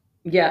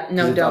 Yeah,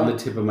 no, don't. On the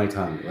tip of my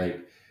tongue,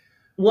 like.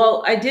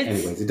 Well, I did.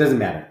 Anyways, it doesn't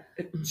matter.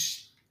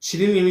 She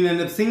didn't even end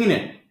up singing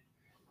it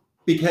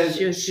because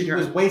she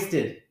was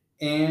wasted.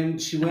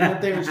 And she went up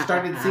there and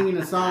started singing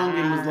a song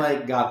and was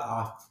like, got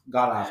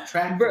off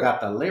track, forgot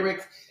the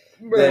lyrics.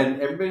 Then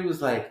everybody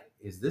was like,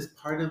 is this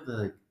part of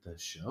the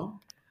show?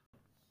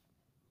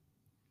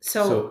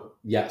 So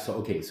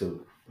okay,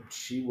 so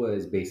she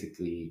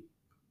basically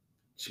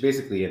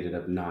ended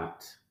up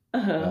not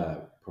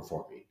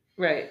performing.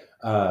 Right.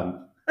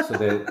 So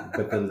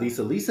but then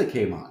Lisa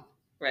came on.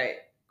 Right.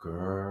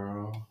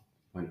 Girl,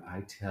 when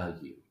I tell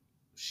you,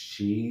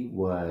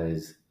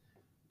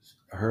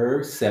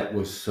 her set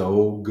was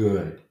so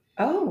good.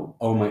 Oh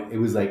my, it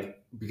was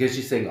like, because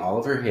she sang all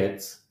of her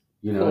hits.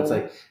 You know, cool. It's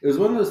like, it was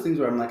one of those things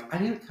where I'm like, I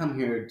didn't come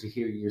here to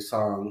hear your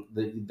song,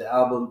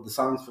 the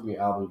songs from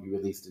your album you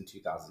released in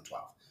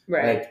 2012.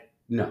 Right. Like,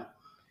 no.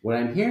 What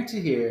I'm here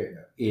to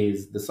hear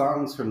is the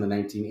songs from the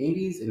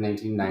 1980s and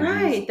 1990s.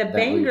 Right, the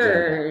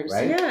bangers. Out,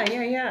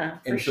 right? Yeah.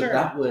 And so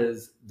that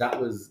was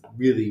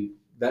really,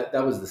 that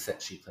was the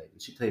set she played.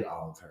 And she played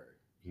all of her,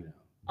 you know.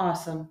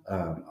 Awesome.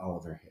 All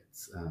of her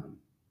hits.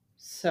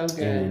 So good.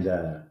 And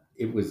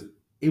it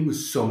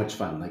was so much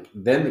fun. Like,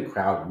 then the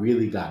crowd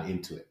really got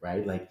into it,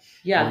 right? Like,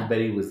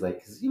 everybody was like,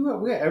 because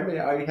everybody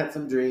already had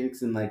some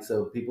drinks, and like,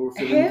 so people were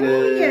feeling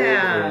good.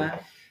 Yeah.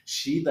 And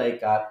she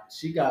got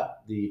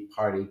the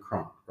party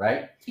crunk,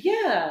 right?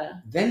 Yeah.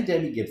 Then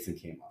Debbie Gibson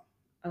came on.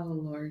 Oh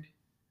Lord.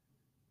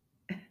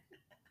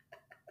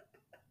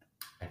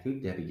 I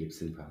think Debbie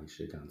Gibson probably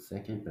should have gone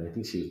second, but I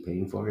think she was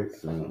paying for it,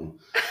 so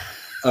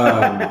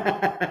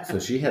so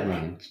she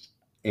headlined.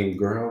 And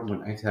girl,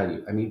 when I tell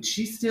you, I mean,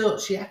 she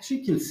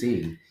actually can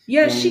sing.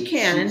 Yeah, she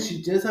can.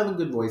 She does have a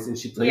good voice, and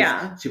she plays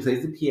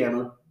the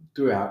piano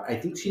throughout. I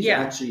think she's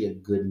actually a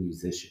good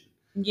musician.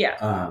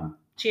 Yeah.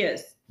 She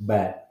is.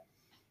 But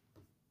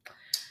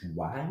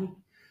why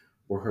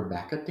were her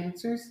backup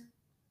dancers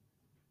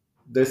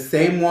the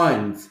same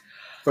ones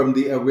from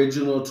the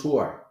original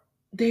tour?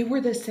 They were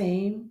the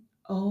same?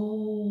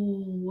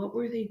 Oh, what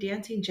were they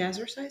dancing?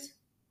 Jazzercise?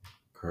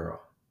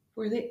 Girl.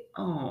 Were they?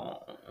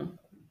 Oh.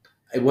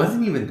 It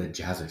wasn't even the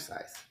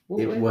jazzercise.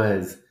 It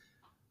was...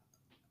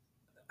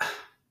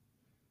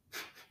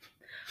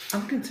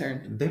 I'm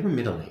concerned. They were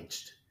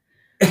middle-aged.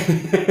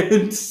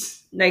 And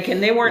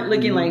they weren't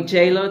looking like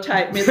J-Lo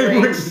type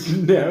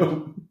middle-aged?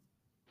 No.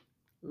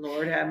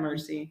 Lord have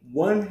mercy.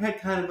 One had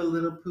kind of a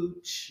little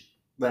pooch.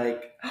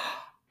 Like...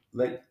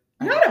 Not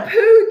a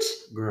pooch?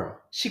 Girl.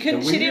 She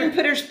didn't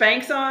put her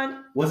Spanx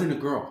on? Wasn't a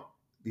girl.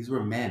 These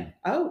were men.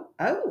 Oh.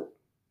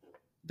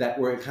 That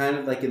were kind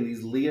of like in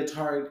these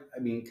leotard. I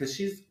mean, because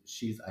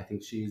I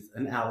think she's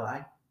an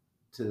ally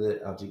to the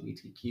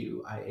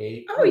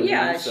LGBTQIA. Oh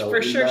yeah, so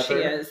for sure she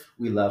is.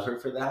 We love her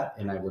for that,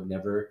 and I would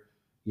never,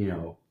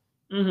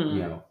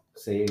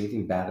 say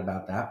anything bad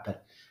about that.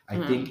 But I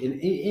think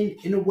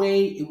in a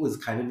way it was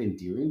kind of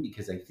endearing,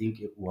 because I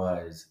think it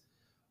was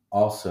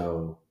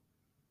also,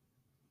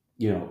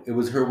 it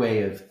was her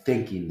way of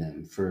thanking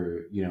them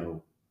for,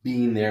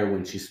 being there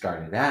when she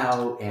started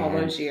out, and all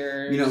those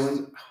years,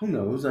 and who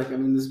knows? Like, I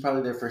mean, this is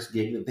probably their first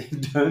gig that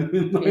they've done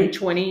in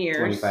 20 years,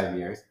 25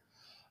 years.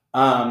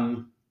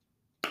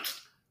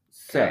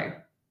 So,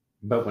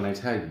 but when I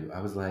tell you,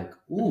 I was like,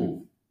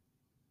 ooh,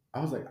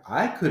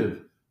 I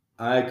could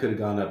have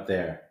gone up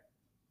there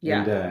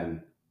and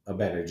done a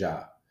better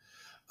job.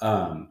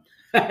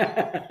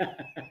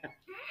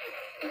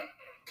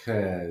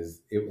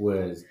 Because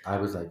I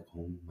was like,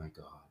 oh my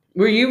God.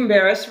 Were you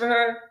embarrassed for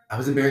her? I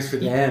was embarrassed for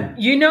them.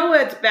 You know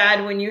it's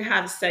bad when you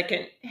have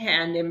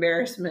second-hand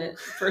embarrassment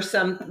for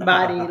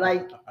somebody.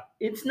 Like,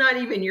 it's not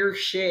even your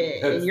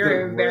shit, and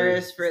you're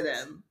embarrassed for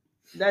them.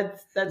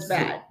 That's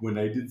bad. When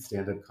I did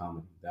stand-up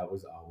comedy, that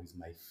was always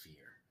my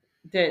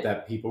fear.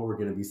 That people were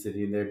going to be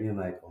sitting there being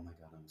like, oh my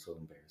God, I'm so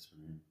embarrassed for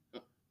him.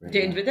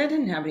 Right, but that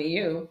didn't happen to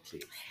you.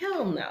 Please.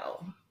 Hell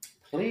no.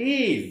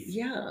 Please.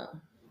 Yeah.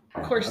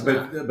 Of course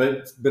not.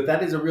 But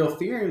that is a real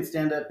fear in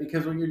stand-up,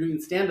 because when you're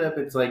doing stand-up,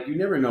 it's like you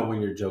never know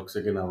when your jokes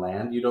are going to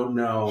land. You don't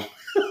know.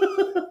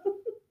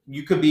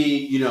 You could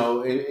be,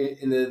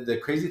 and the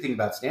crazy thing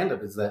about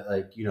stand-up is that,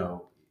 like, you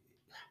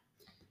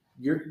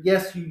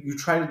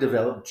try to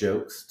develop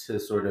jokes to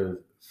sort of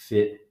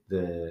fit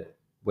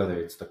whether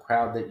it's the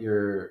crowd that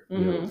you're,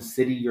 the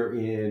city you're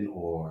in,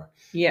 or,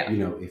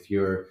 if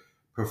you're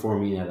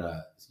performing at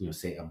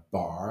say a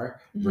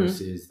bar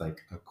versus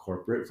like a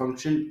corporate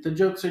function, the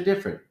jokes are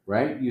different,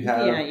 right? You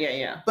have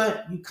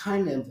but you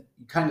kind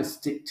of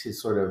stick to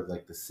sort of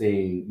like the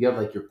same. You have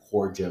like your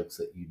core jokes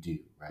that you do,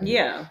 right?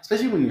 Yeah.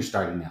 Especially when you're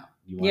starting out,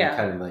 you want to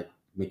kind of like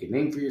make a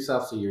name for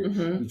yourself, so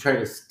you try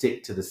to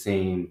stick to the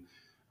same.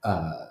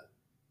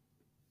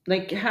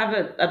 Like have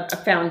a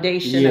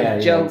foundation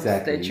of jokes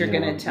that you're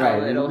going to tell.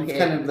 Right. It'll hit.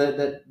 Kind of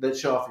that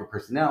show off your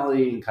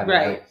personality and kind of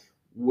like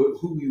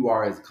who you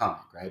are as a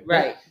comic, right?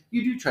 Right. But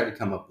you do try to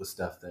come up with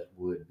stuff that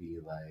would be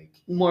like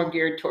more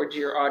geared towards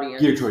your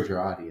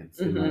audience.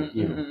 And like,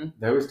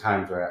 there was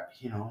times where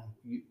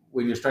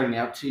when you're starting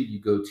out too, you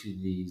go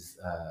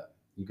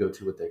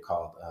to what they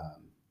called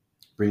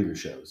bringer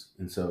shows,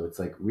 and so it's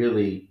like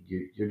really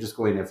you're just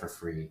going there for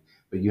free,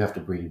 but you have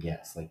to bring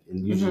guests, like,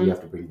 and usually you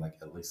have to bring like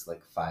at least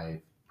like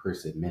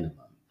 5-person minimum.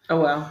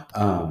 Oh wow.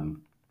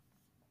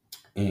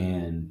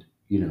 And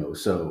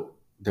so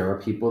there are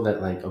people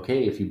that like,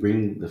 okay, if you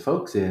bring the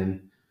folks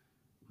in,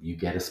 you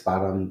get a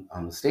spot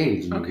on the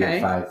stage, and you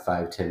get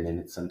 5-10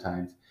 minutes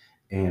sometimes,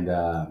 and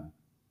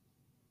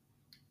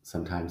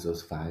sometimes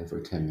those 5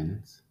 or 10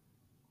 minutes.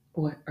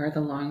 What are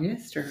the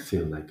longest, or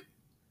feel like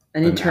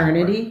an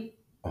eternity?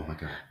 Oh my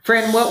god,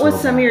 friend! What was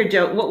some of your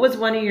joke? What was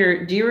one of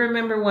your? Do you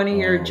remember one of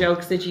your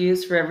jokes that you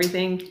used for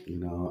everything?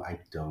 I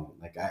don't.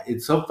 Like,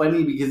 it's so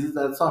funny because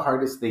that's the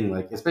hardest thing.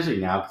 Like, especially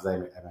now because I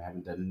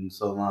haven't done it in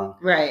so long.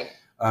 Right.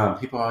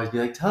 People always be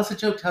like, "Tell us a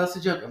joke. Tell us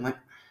a joke." I'm like,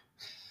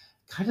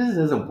 kind of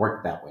doesn't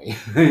work that way.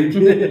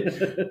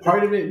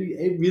 Part of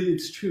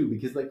it's true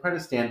because like part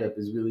of stand up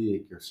is really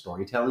like your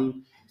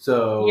storytelling.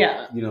 So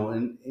yeah,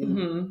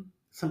 and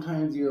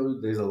sometimes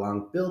there's a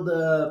long build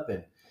up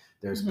and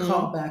there's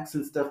callbacks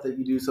and stuff that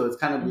you do. So it's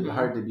kind of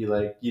hard to be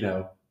like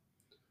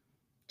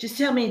just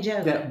tell me a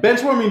joke. Yeah,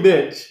 benchwarming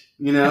bitch.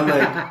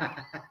 Like.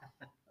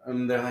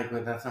 And they're like,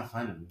 "But that's not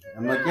funny."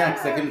 I'm like, "Yeah,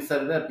 because I couldn't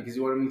set it up because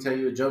you wanted me to tell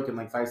you a joke in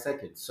like 5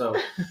 seconds." So,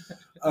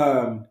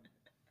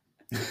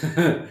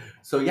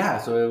 so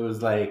it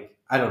was like,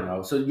 I don't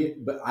know. So, yeah,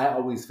 but I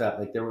always felt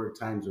like there were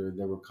times where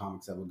there were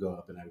comics that would go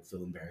up and I would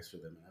feel embarrassed for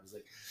them. And I was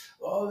like,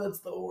 "Oh, that's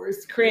the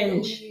worst."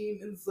 Cringe.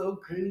 It's so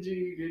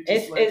cringy.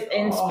 It's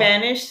in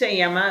Spanish se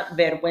llama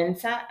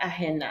vergüenza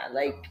ajena.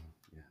 Like,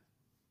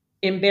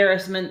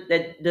 embarrassment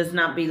that does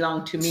not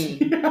belong to me.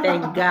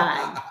 Thank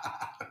God.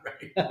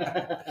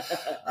 I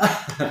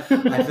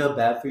feel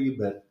bad for you,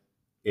 but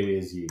it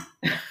is you.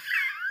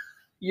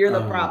 You're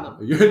the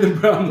problem. You're the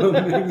problem,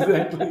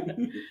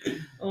 exactly.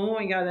 Oh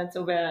my god, that's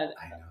so bad.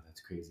 I know, that's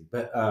crazy.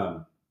 But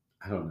I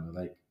don't know.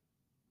 Like,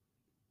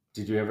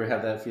 did you ever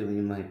have that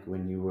feeling like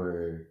when you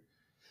were?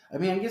 I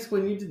mean, I guess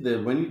when you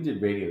did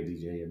radio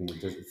DJ, I mean,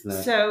 it's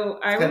not. So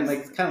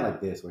it's kind of like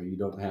this, where you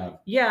don't have.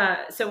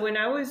 Yeah. So when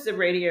I was a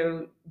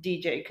radio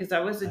DJ, because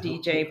I was a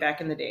DJ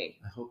back in the day.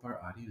 I hope our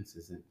audience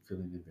isn't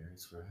feeling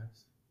embarrassed for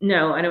us.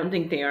 No, I don't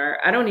think they are.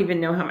 I don't even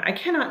know how. I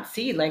cannot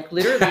see. Like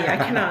literally, I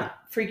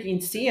cannot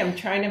freaking see. I'm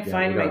trying to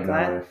find my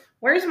glasses.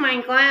 Where's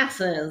my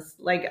glasses?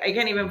 Like I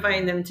can't even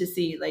find them to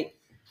see. Like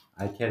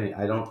I can't.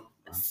 I don't.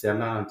 See, I'm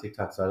not on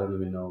TikTok, so I don't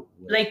even know.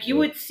 You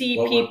would see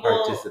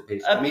people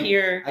up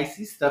here. I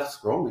see stuff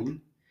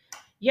scrolling.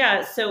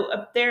 Yeah, so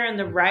up there on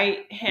the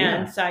right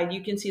hand side,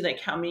 you can see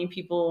like how many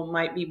people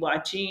might be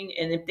watching,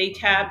 and if they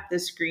tap the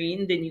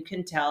screen, then you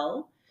can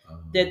tell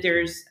that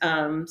there's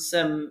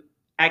some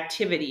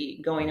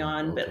activity going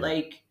on. But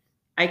like,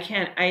 I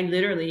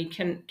literally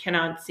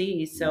cannot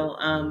see. So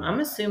I'm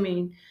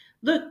assuming.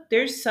 Look,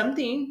 there's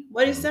something.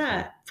 What is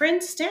that?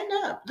 Friends, stand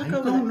up. Look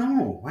over there. I don't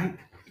know. Why?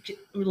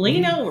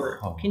 Lean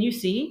over. Can you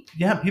see?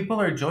 Yeah,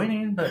 people are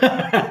joining, but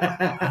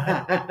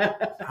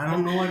I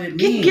don't know what it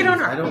means. Get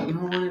on. I don't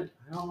know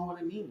what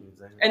it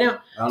means. I know.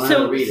 I don't know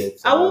how to read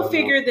it. So I will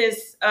figure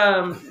this.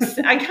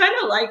 I kind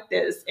of like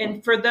this.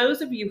 And for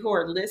those of you who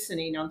are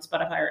listening on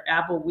Spotify or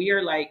Apple, we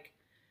are like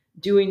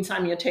doing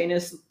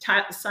simultaneously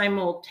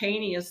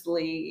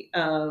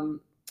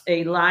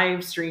a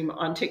live stream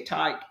on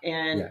TikTok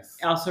and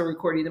also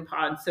recording the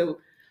pod. So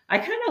I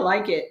kind of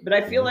like it, but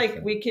I feel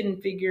like we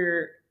can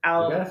figure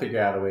out. We gotta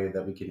figure out a way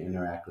that we can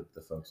interact with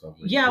the folks over.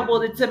 Yeah,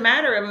 well, it's a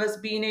matter of us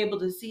being able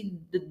to see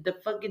the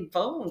fucking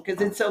phone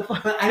because it's so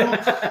fun.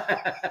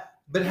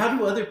 But how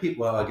do other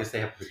people? Well, I guess they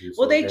have producers.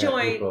 Well, they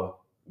join.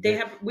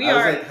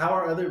 How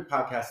are other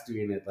podcasts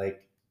doing it?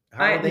 Like,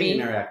 how are they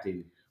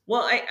interacting?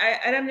 Well,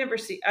 I've never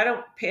seen. I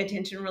don't pay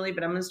attention really,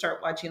 but I'm gonna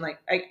start watching. Like,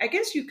 I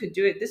guess you could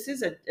do it. This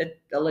is a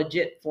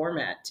legit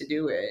format to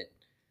do it.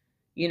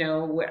 We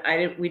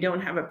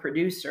don't have a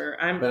producer.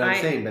 But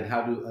saying,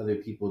 how do other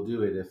people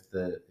do it if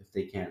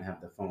they can't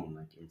have the phone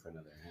like in front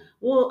of their hand?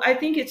 Well, I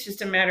think it's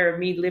just a matter of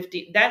me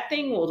lifting that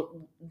thing.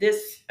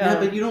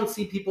 But you don't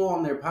see people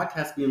on their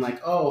podcast being like,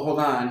 "Oh, hold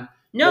on,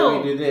 no,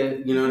 we do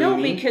this." You know what I mean?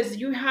 No, because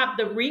you have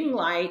the ring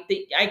light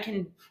that I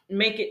can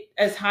make it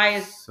as high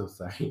as. So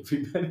sorry,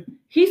 everybody.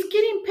 He's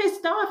getting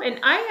pissed off, and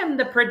I am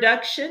the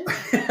production.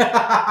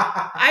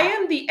 I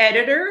am the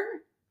editor.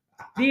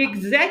 The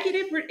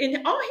executive,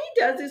 and all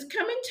he does is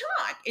come and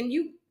talk, and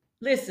you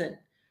listen.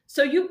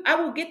 So I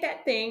will get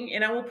that thing,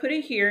 and I will put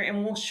it here,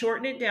 and we'll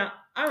shorten it down.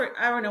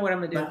 I don't know what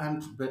I'm gonna do.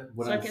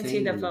 I can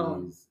see the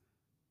phone.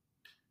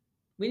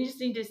 We just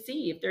need to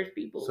see if there's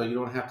people. So you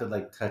don't have to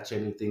like touch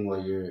anything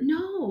while you're.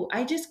 No,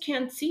 I just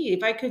can't see.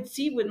 If I could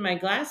see with my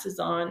glasses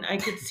on, I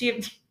could see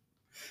if.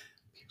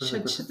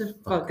 Shut the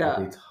fuck up. What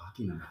are they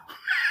talking about? Oh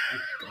my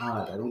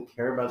God, I don't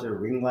care about their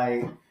ring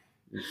light.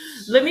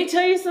 Let me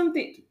tell you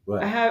something.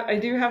 What? I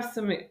do have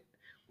some.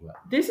 What?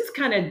 This is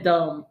kind of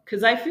dumb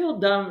because I feel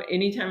dumb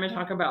anytime I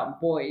talk about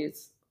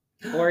boys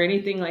or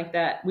anything like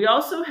that. We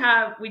also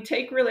we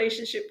take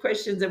relationship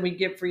questions and we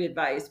give free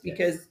advice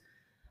because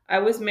I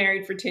was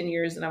married for 10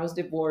 years and I was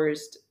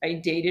divorced. I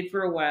dated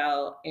for a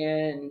while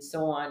and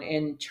so on.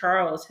 And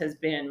Charles has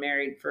been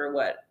married for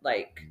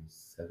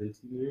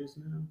 17 years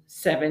now?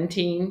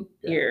 17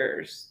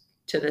 years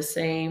to the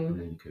same.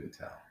 And you couldn't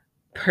tell.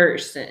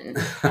 Person,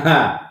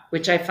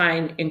 which I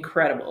find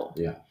incredible.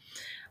 Yeah.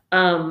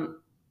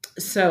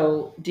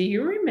 So do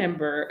you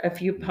remember a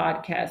few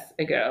podcasts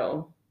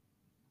ago,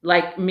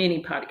 like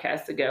many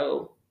podcasts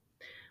ago,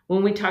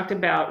 when we talked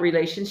about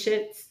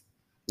relationships.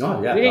 Oh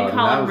yeah, we didn't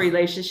call them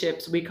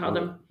relationships. We called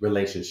them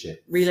relationships.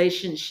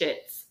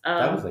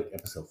 That was like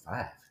episode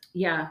 5.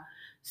 Yeah.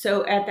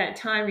 So at that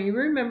time, you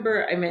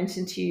remember I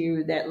mentioned to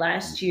you that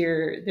last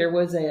year there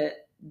was a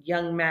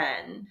young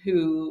man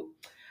who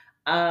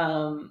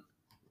I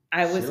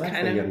was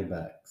kind of young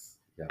bucks.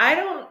 Yeah. I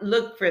don't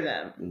look for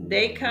them. Mm-hmm.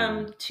 They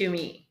come to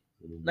me.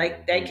 Mm-hmm.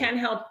 Like they can't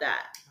help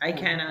that. I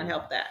cannot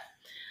help that.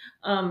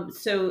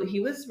 So he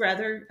was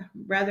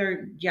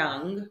rather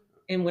young.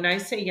 And when I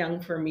say young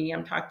for me,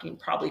 I'm talking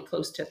probably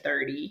close to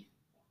 30.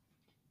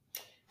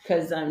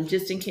 Because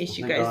just in case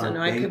you guys don't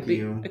know, I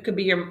could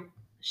be your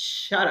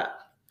shut up.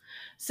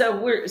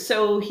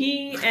 So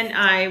he and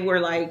I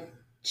were like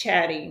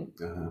chatting.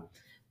 Uh-huh.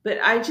 But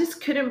I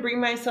just couldn't bring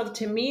myself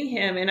to meet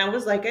him. And I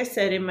was, like I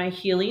said, in my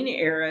healing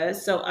era.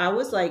 So I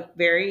was like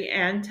very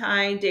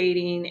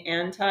anti-dating,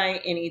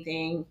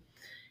 anti-anything.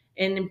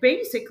 And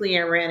basically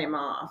I ran him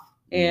off.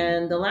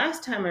 And the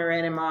last time I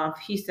ran him off,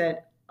 he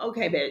said,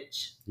 "Okay,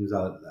 bitch. He was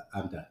all,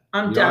 I'm done.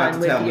 I'm done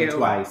with you. Tell me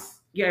twice.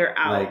 You're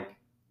out." Like,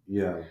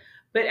 yeah.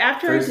 But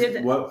after I did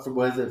that. What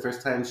was it?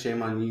 First time,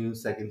 shame on you.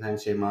 Second time,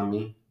 shame on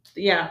me.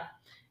 Yeah.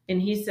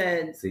 And he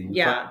said, so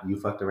you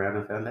fucked around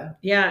and found out?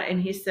 Yeah.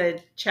 And he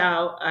said,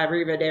 "Ciao,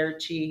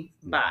 arrivederci,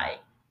 bye."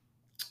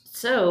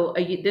 So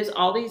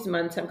all these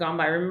months have gone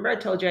by. Remember I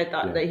told you I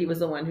thought that he was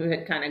the one who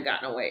had kind of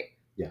gotten away.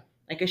 Yeah.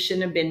 Like I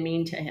shouldn't have been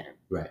mean to him.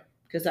 Right.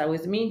 Because I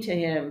was mean to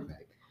him. Right.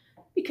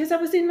 Because I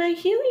was in my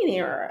healing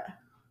era.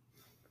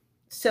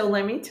 So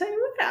let me tell you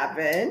what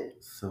happened.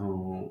 So,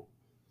 hold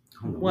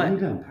on. What? We need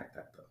to unpack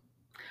that though.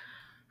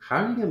 How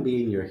are you going to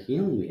be in your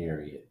healing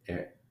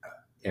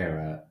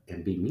era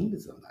and be mean to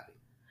somebody?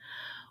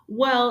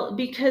 Well,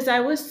 because I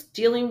was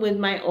dealing with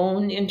my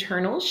own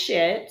internal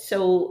shit.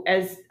 So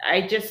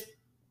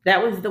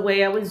that was the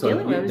way I was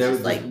dealing with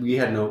it. We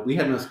had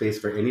no space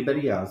for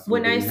anybody else.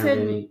 When I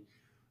said,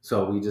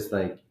 so we just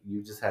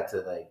you just had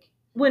to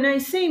When I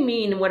say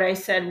mean, what I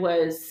said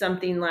was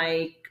something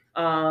like,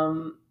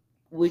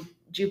 "Would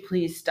you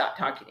please stop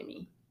talking to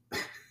me?"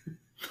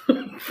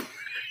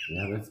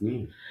 Yeah, that's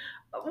mean.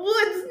 Well,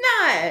 it's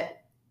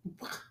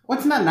not.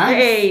 What's not nice?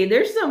 Hey,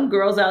 there's some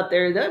girls out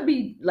there that'd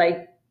be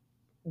like,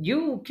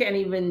 you can't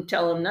even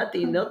tell them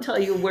nothing. They'll tell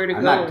you where to go.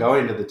 I'm not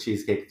going to the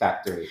Cheesecake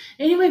Factory.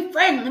 Anyway,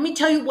 friend, let me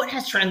tell you what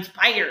has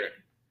transpired.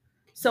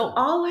 So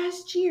all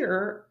last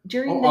year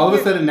during all of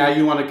a sudden now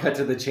you want to cut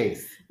to the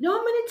chase. No,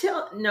 I'm going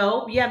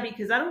to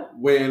because I don't.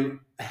 When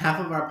half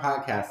of our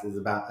podcast is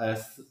about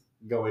us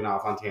going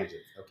off on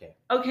tangents. Okay.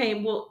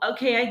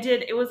 Okay, I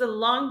did. It was a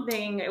long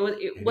thing. It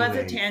was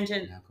a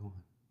tangent. Now go on.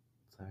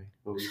 Sorry.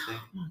 What were you saying?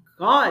 Oh my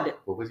God.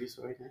 What was your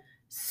story then?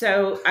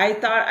 So I've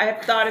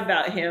thought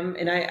about him,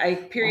 and I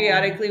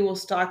periodically will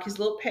stalk his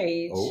little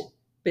page. Oh.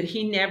 But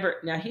he never.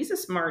 Now he's a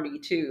smarty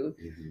too.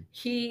 Mm-hmm.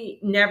 He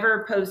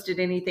never posted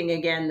anything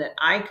again that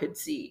I could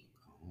see,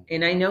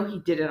 and I know he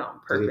did it on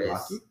purpose. Did he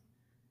block you?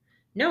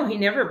 No, he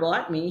never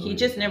blocked me. He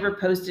just never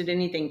posted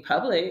anything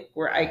public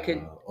where I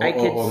could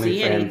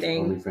see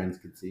anything. Only friends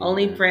could see.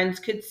 Friends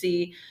could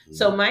see. Mm-hmm.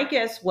 So my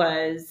guess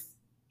was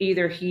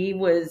either he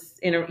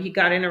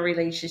got in a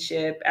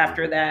relationship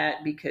after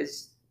that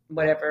because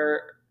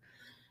whatever.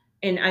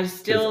 And I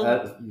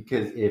still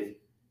because if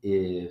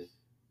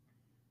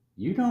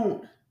you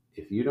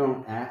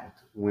don't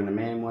act when a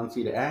man wants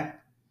you to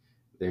act,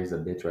 there's a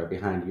bitch right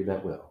behind you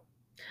that will.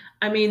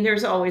 I mean,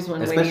 there's always one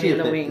waiting in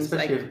the wings.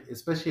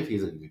 Especially if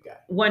he's a good guy.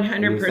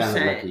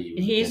 100%.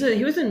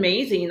 He was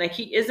amazing. Like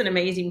he is an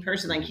amazing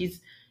person. Like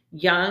he's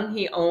young.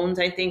 He owns,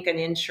 I think, an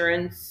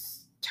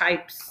insurance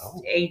type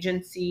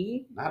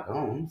agency. Not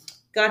owns.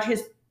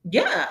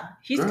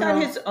 He's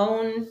got his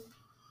own.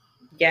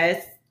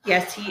 Yes,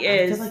 he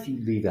is. I feel like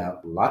you leave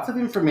out lots of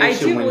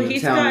information when you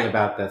tell me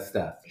about that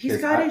stuff. He's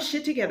got his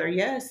shit together.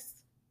 Yes.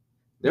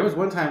 There was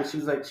one time she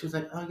was like,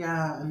 "Oh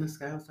yeah," and this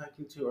guy I was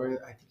talking to, or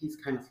I think he's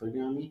kind of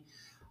flirting on me.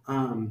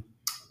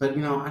 But I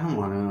don't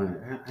want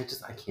to.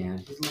 I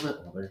can't. He's a little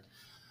bit older.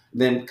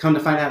 Then come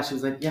to find out, she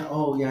was like, "Yeah,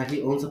 oh yeah,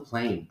 he owns a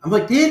plane." I'm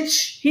like,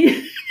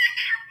 "Bitch,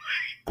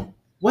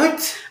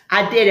 what?"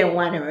 I didn't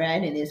want to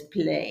ride in his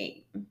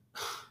plane.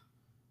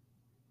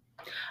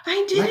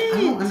 I didn't.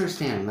 I don't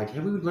understand. Like,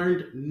 have we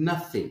learned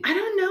nothing? I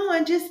don't know.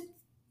 I just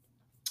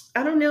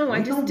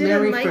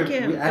didn't like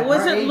him. It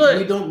wasn't look.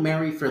 We don't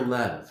marry for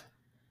love.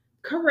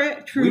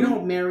 Correct. True. We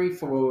don't marry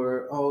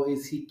for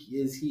is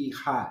he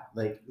hot?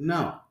 Like,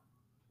 no.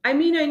 I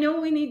mean, I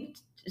know we need.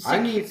 I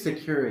need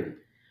security.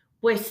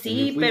 Pues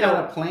sí, if we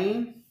got a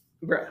plane,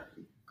 bro.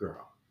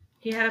 Girl.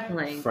 He had a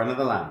plane. Front of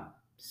the line.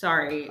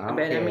 Sorry, but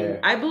I mean,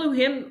 I blew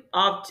him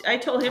off. I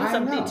told him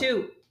something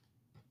too.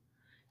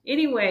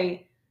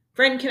 Anyway,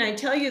 friend, can I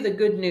tell you the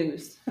good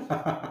news?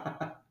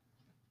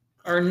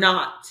 Or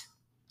not?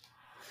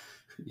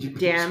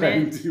 Damn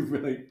it. To for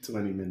like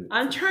 20 minutes.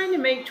 I'm trying to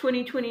make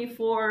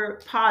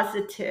 2024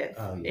 positive.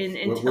 Oh,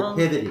 yes. We're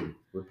pivoting.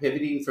 We're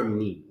pivoting from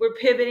mean. We're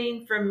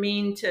pivoting from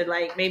mean to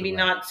like maybe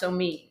not so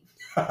mean.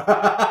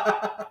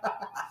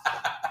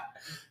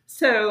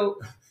 So,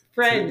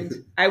 friend,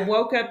 I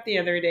woke up the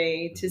other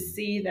day to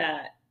see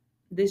that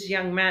this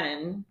young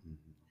man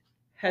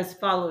has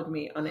followed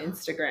me on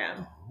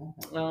Instagram.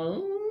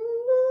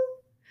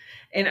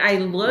 And I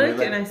looked,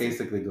 like, and I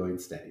basically going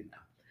steady now.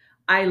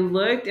 I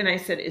looked and I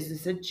said, "Is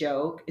this a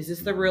joke? Is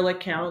this the real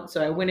account?"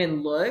 So I went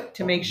and looked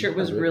to make sure it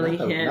was really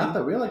him. Not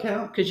the real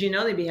account, because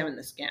they be having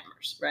the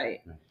scammers,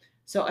 right?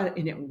 So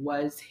and it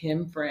was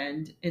him,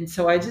 friend. And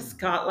so I just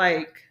got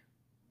like,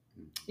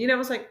 I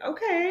was like,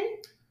 okay.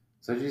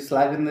 So did you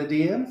slide in the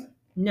DMs?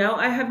 No,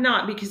 I have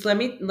not, because let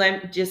me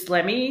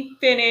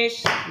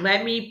finish.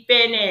 Let me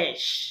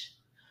finish.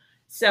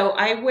 So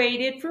I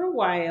waited for a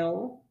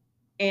while,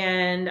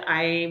 and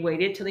I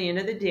waited till the end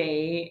of the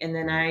day, and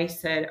then I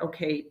said,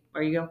 okay,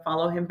 are you going to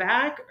follow him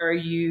back? Or are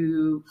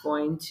you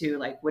going to,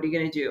 like, what are you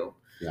going to do?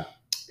 Yeah.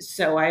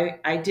 So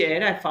I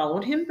did. I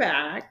followed him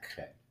back.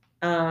 Okay.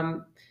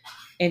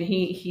 And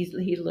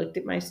he looked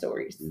at my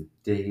stories.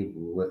 Did he?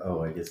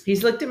 Oh, I guess.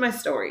 He's looked at my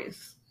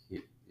stories.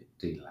 Did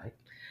he like?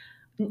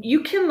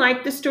 You can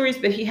like the stories,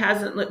 but he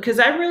hasn't looked, because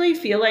I really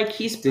feel like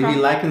he's. Did he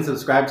like and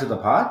subscribe to the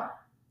pod?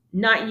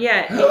 Not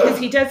yet, because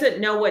he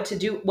doesn't know what to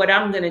do, what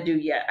I'm going to do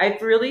yet. I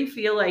really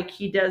feel like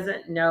he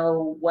doesn't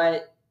know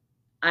what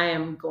I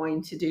am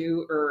going to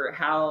do, or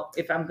how,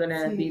 if I'm going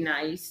to be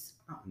nice.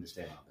 I don't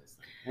understand all this.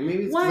 And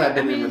maybe it's because I've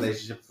been in a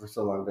relationship for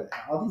so long, but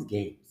all these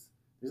games.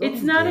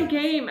 It's not a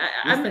game.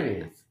 There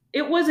is.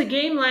 It was a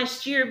game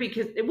last year,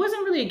 because it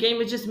wasn't really a game. It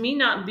was just me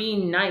not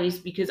being nice,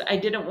 because I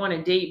didn't want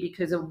to date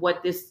because of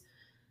what this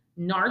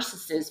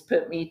narcissist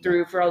put me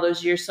through for all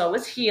those years. So I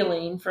was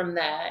healing from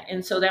that,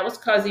 and so that was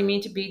causing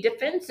me to be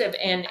defensive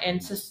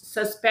and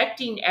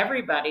suspecting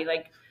everybody.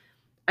 Like,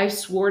 I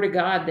swore to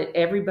God that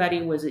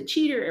everybody was a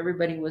cheater,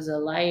 everybody was a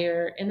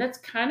liar, and that's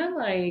kind of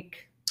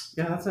like,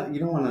 that's not, you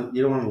don't want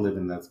to live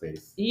in that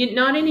space.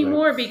 Not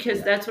anymore,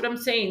 because that's what I'm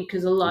saying.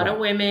 Because a lot of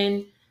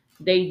women,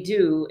 they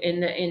do,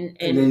 and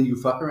then you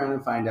fuck around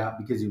and find out,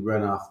 because you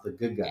run off the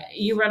good guys.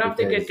 You run off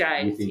the good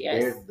guys. You think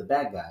they're the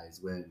bad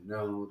guys, when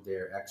no,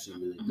 they're actually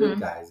really good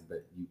guys,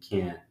 but you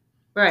can't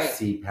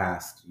see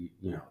past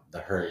the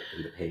hurt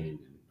and the pain.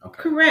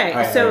 Okay. Correct.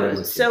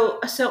 Right, so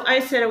I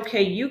said,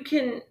 okay, you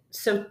can.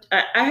 So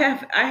I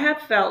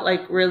have felt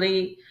like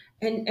really,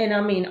 and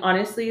I mean,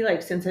 honestly,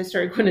 like, since I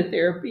started going to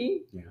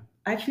therapy,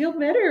 I feel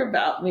better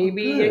about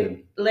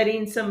maybe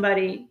letting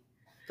somebody.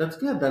 That's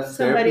good. That's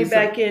somebody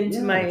back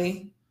into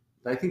my.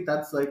 I think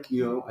that's like,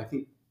 I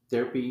think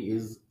therapy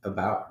is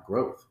about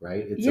growth,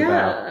 right? It's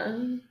about,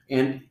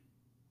 and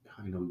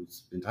I know we've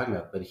been talking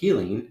about, but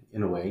healing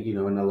in a way,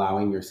 and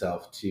allowing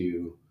yourself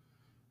to.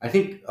 I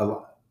think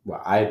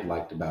what I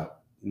liked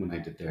about when I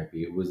did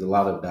therapy, it was a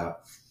lot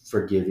about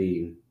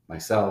forgiving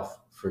myself,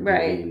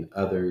 forgiving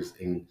others,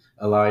 and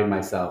allowing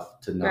myself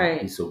to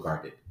not be so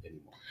guarded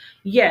anymore.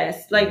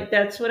 Yes, like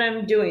that's what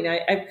I'm doing.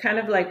 I've kind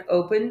of like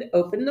opened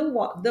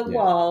the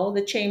wall,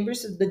 the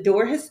chambers. The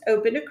door has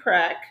opened a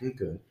crack.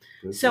 Good.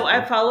 So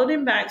I followed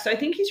him back. So I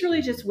think he's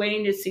really just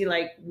waiting to see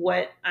like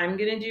what I'm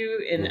gonna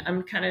do, and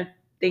I'm kind of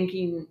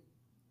thinking,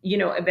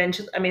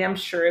 eventually. I mean, I'm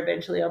sure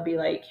eventually I'll be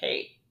like,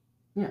 hey,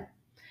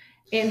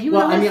 And he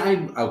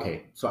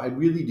okay. So I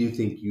really do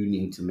think you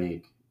need to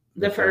make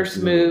the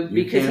first move,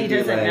 because he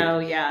doesn't know.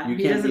 Yeah,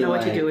 he doesn't know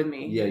what to do with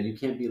me. Yeah, you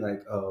can't be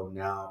like, oh,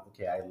 now,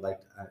 okay,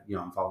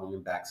 I'm following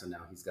him back, so now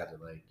he's got to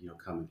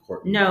come and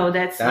court me. No,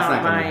 that's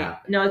not my.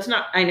 No, it's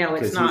not. I know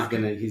it's not.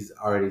 He's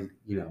already,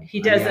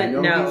 He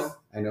doesn't know.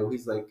 I know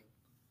he's like,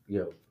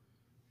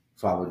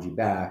 followed you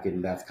back,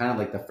 and that's kind of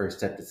like the first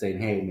step to saying,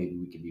 hey, maybe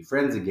we can be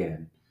friends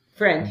again.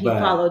 He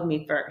followed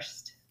me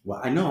first.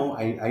 Well, I know.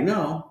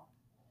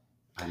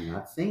 I'm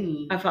not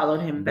saying I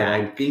followed him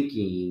back.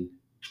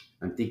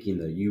 I'm thinking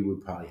though, you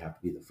would probably have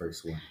to be the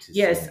first one to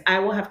say. I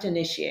will have to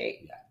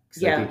initiate.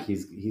 Yeah. I think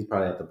he's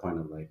probably at the point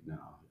of like, no.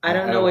 I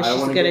don't know what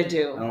she's going to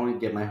do. I don't want to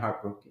get my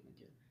heart broken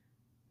again.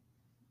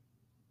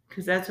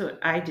 Because that's what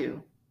I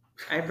do.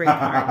 I break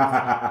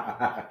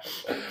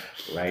hearts.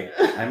 Right.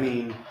 I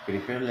mean, pretty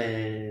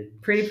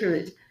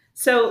privileged.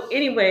 So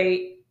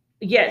anyway,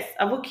 yes,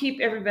 I will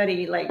keep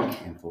everybody like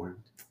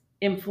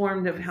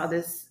informed of how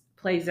this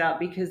plays out,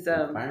 because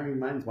inquiring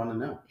minds want to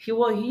know.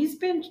 He's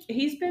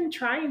been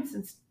trying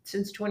since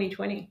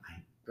 2020.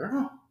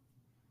 Girl,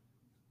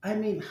 I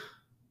mean,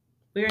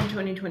 we're in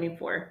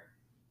 2024.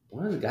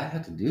 What does a guy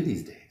have to do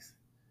these days?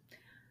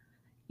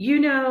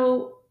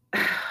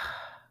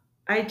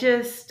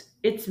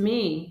 It's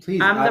me.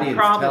 Please, I'm audience, the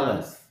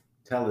problem.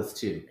 Tell us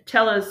too.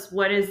 Tell us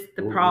what is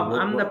the problem.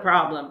 I'm the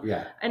problem.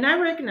 Yeah. And I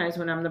recognize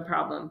when I'm the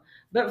problem.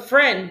 But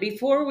friend,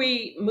 before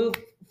we move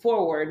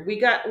forward, we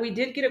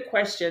did get a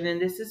question, and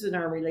this is in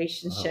our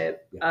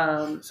relationship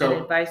and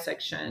advice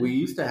section. We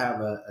used to have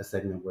a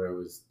segment where it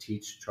was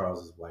teach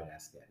Charles's white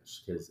ass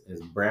Spanish, because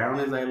as brown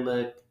as I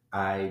look,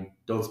 I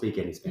don't speak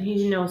any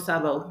Spanish. He no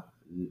sabo.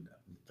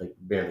 Like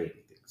barely anything.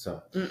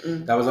 So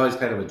that was always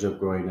kind of a joke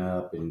growing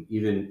up, and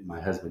even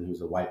my husband,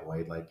 who's a white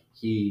boy, like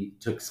he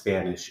took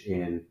Spanish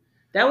in.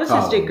 That was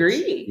college. his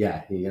degree.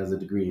 Yeah, he has a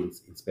degree in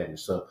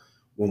Spanish. So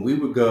when we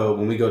go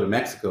to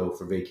Mexico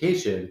for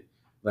vacation,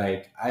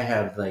 like I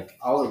have like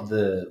all of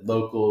the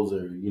locals,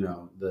 or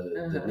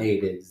the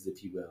natives,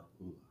 if you will.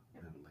 Ooh,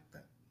 I don't like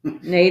that.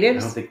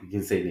 Natives? I don't think we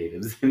can say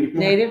natives anymore.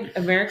 Native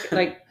American,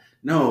 like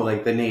no,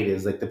 like the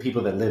natives, like the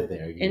people that live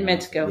there in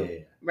Mexico. Yeah.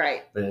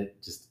 Right. But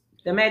it just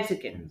the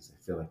Mexicans. I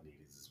feel like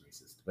natives is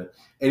racist. But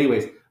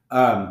anyways,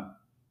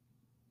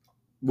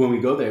 when we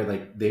go there,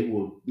 like they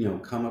will,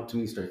 come up to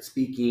me, start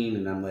speaking,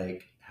 and I'm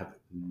like, have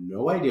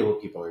no idea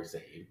what people are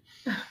saying.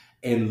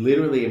 And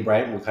literally, and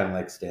Brian will kind of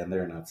like stand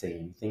there and not say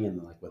anything. And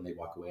then like when they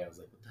walk away, I was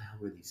like, what the hell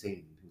were they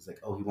saying? He was like,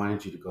 oh, he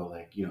wanted you to go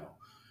like, view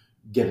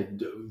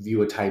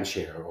a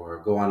timeshare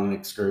or go on an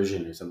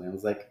excursion or something. I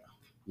was like,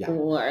 yeah.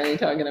 What are they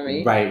talking to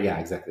me? Right. Yeah,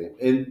 exactly.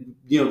 And,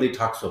 they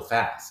talk so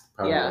fast.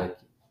 Probably like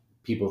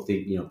people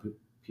think,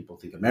 people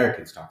think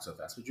Americans talk so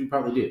fast, which we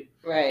probably do.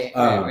 Right.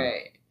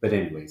 Right. But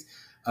anyways,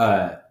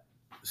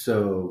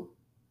 so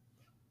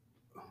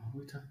what are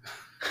we talking about?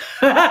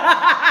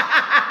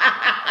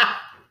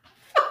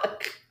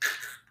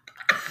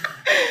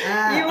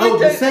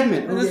 The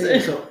segment. Okay,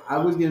 so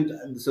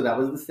that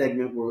was the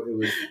segment where it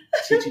was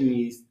teaching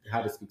me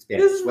how to speak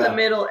Spanish. This is the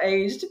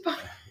middle-aged.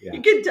 Yeah.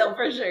 You can tell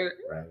for sure.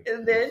 Right.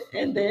 And then.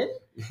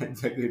 Yeah,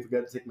 exactly. I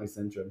forgot to take my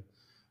Centrum.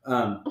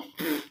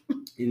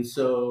 And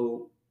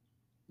so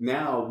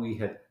now we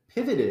have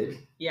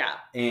pivoted. Yeah.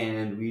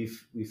 And we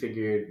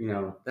figured,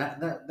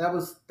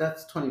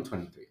 that's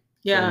 2023.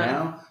 Yeah. So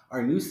now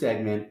our new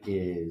segment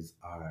is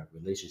our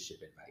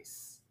relationship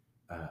advice.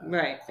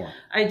 Right. Corner.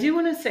 I do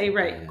want to say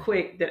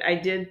quick that I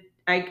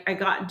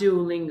got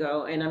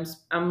Duolingo and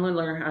I'm going to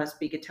learn how to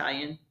speak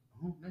Italian.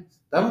 Oh, nice.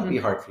 That won't be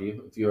hard for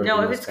you if you're.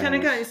 No, if it's kind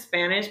of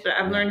Spanish, but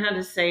I've learned how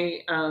to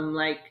say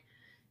like,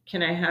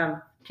 can I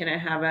have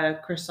a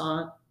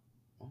croissant?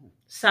 Oh.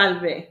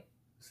 Salve.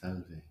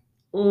 Salve.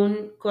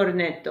 Un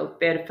cornetto,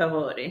 per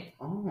favore.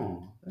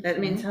 Oh. That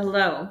means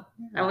hello.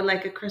 Yeah. I would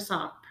like a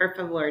croissant, per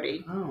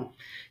favore. Oh.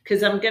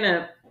 Because I'm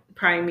gonna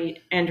probably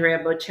meet Andrea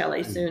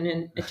Bocelli soon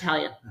in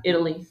Italy.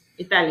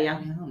 Italia.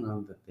 I don't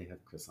know that they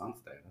have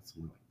croissants there. That's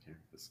more like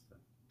campus.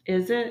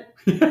 Is it?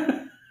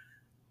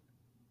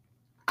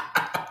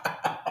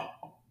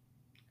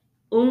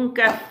 Un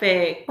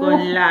caffè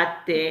con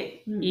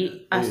latte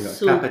y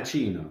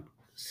cappuccino.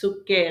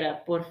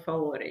 Zucchera, por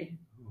favore.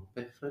 Oh,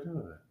 per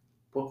favore.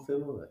 Por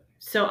favore.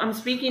 So I'm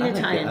speaking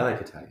Italian. I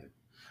like Italian.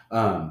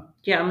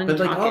 Yeah, I'm but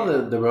like all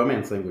the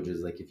Romance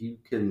languages, like if you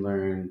can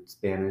learn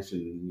Spanish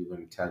and you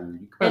learn Italian, you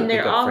can probably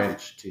pick up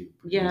French too.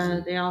 Yeah,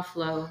 they all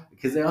flow.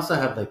 Because they also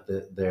have like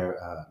their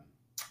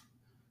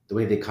the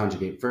way they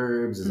conjugate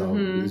verbs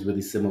is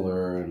really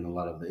similar, and a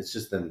lot of it's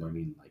just them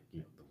learning like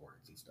the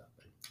words and stuff.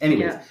 But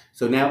anyways,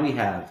 so now we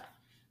have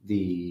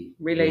the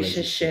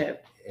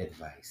relationship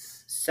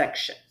advice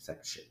section.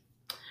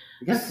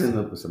 We got to come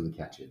up with something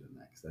catchier than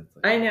that. Cause that's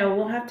I know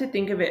we'll have to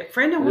think of it.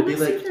 Friend, I want to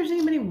see if there's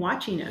anybody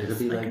watching us. It'll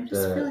be I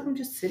just feel like I'm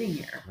just sitting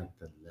here. Like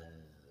the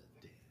love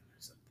den or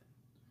something.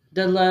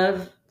 The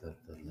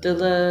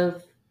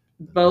love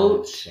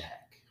boat. Love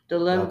shack.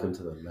 Welcome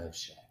to the love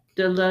shack.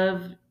 The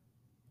love.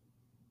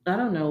 I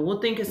don't know.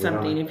 We'll think of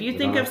something. If you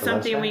think of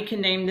something, we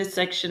can name this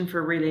section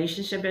for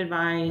relationship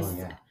advice. Oh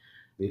yeah.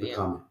 Leave a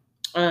comment.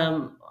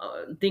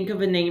 Think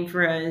of a name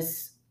for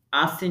us.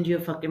 I'll send you a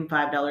fucking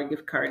 $5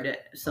 gift card to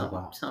something.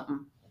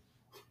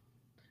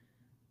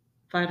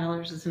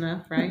 $5 is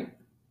enough, right?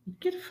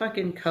 Get a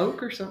fucking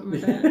Coke or something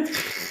with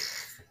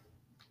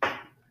that.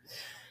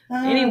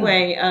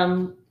 Anyway,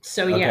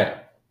 so yeah.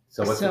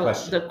 So what's the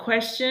question? The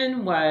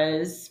question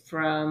was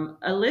from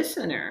a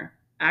listener,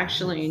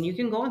 actually, and you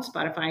can go on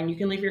Spotify and you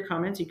can leave your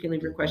comments, you can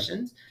leave your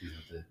questions.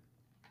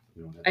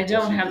 I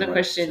don't have the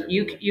question.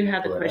 You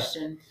have the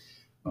question.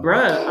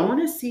 Bruh, I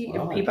want to see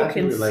if people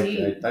can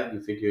see. I thought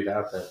you figured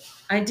out that.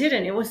 I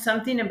didn't. It was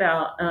something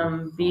about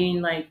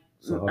being like.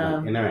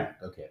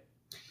 Interact. Okay.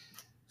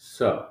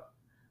 So.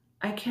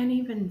 I can't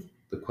even.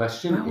 The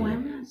question is.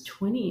 I'm not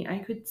 20. I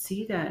could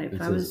see that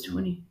if I was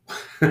 20.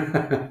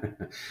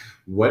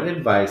 What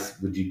advice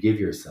would you give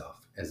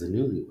yourself as a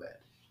newlywed?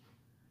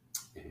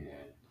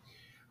 And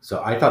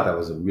so I thought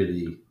that's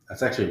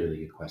actually a really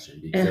good question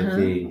because I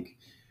think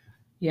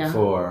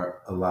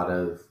for a lot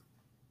of.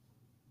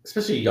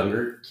 Especially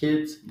younger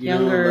kids,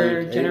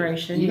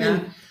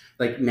 generation,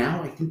 like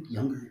now I think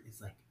younger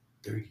is like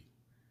 30.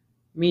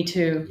 Me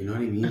too. You know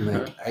what I mean?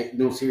 Like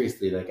no,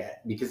 seriously,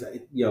 because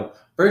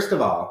first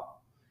of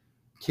all,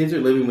 kids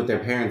are living with their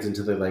parents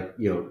until they're like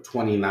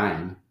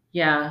 29.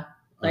 Yeah,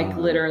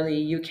 literally,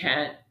 you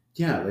can't.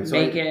 Yeah,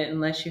 make it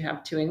unless you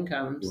have two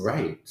incomes.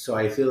 Right. So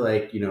I feel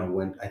like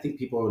when I think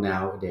people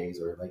nowadays,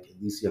 or like at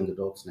least young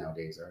adults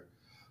nowadays, are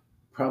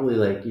probably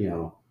like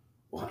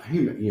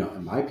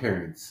my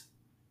parents.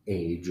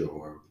 Age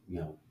or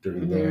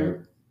during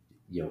their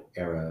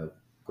era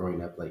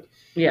growing up,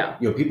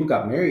 people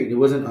got married. It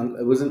wasn't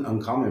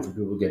uncommon for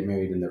people to get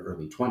married in their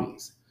early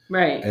 20s,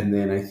 right? And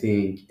then I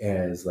think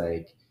as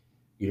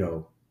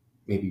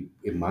maybe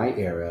in my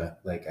era,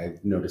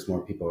 I've noticed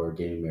more people are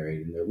getting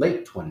married in their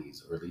late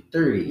 20s, early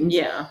 30s.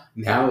 Yeah.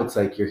 Now it's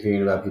like you're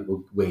hearing about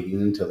people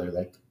waiting until they're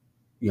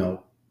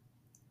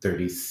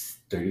 30,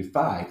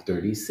 35,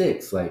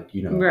 36,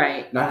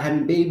 right. Not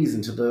having babies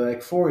until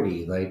they're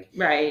 40, right.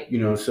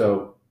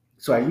 So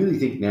I really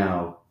think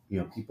now,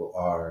 people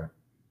are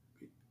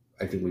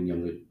I think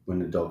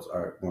when adults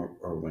are,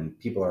 or when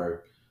people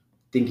are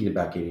thinking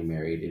about getting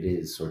married, it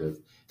is sort of,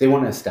 they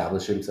want to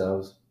establish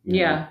themselves,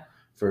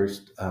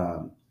 first.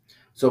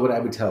 So what I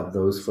would tell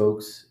those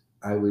folks,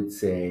 I would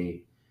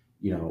say,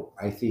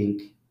 I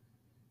think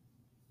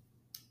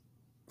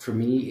for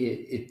me,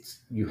 it's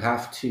you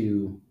have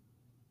to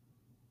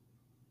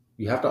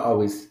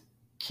always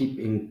keep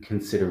in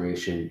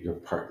consideration your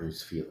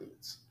partner's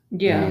feelings.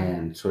 Yeah.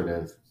 And sort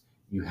of,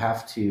 you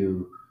have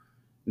to,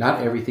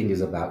 not everything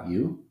is about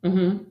you.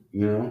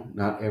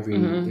 Not every,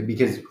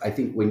 because I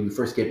think when you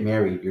first get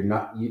married,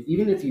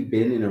 even if you've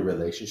been in a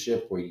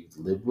relationship where you've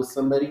lived with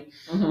somebody,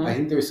 I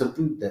think there's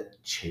something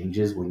that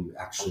changes when you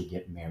actually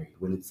get married.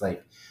 When it's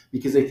like,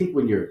 because I think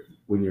when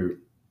you're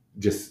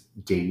just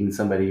dating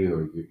somebody,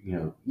 or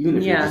even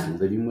if you're just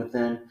living with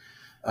them,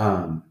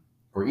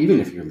 or even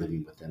if you're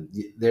living with them,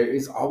 there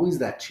is always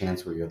that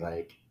chance where you're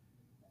like,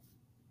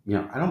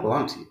 I don't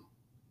belong to you.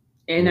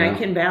 And I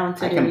can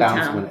bounce. I can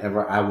bounce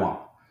whenever I want.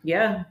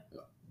 Yeah.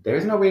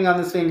 There's no ring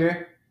on this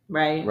finger.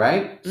 Right.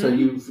 Right. So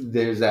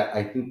there's that.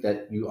 I think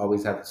that you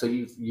always have. So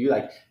you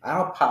like,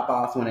 I'll pop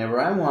off whenever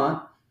I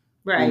want.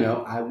 Right.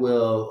 I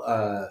will.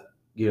 I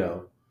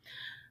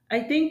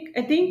think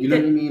you know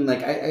what I mean.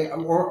 Like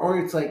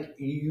or it's like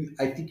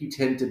I think you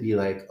tend to be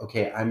like,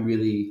 okay, I'm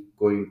really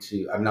going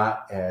to. I'm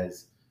not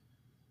as.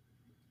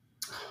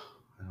 I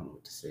don't know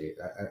what to say.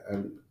 I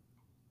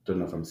don't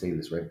know if I'm saying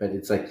this right, but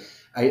it's like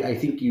I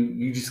think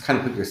you just kind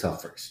of put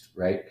yourself first,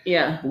 right?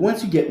 Yeah. But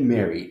once you get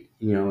married,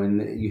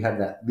 and you have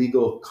that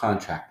legal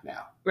contract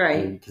now,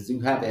 right? Because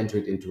you have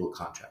entered into a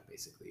contract,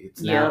 basically.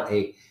 It's now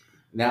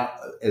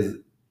as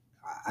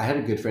I had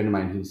a good friend of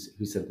mine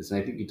who said this,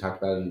 and I think you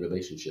talked about it in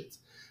relationships.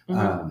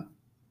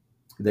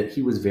 That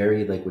he was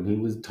very, like, when he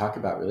would talk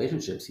about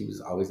relationships, he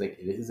was always like,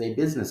 it is a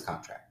business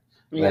contract.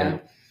 Yeah.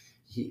 Like,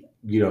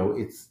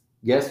 it's,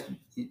 yes,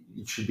 it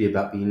should be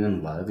about being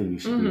in love, and you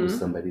should be with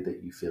somebody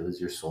that you feel is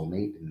your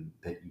soulmate and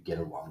that you get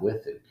along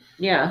with, and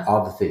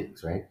all the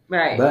things, right?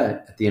 Right.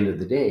 But at the end of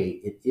the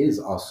day, it is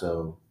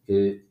also,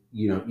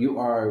 you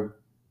are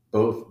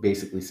both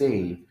basically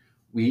saying,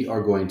 we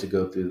are going to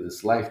go through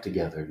this life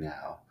together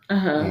now,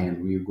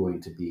 and we're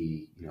going to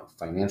be,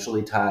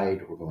 financially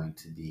tied. We're going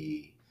to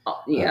be,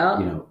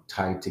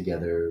 tied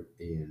together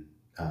in,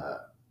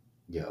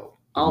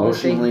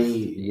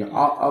 emotionally,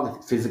 all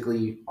the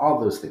physically, all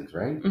those things,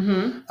 right?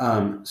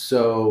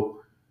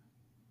 So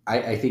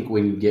I think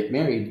when you get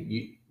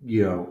married,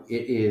 it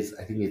is,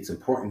 I think it's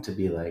important to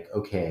be like,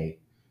 okay,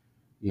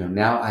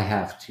 now I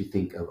have to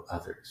think of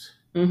others.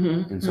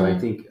 And so I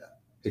think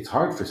it's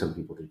hard for some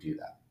people to do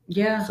that.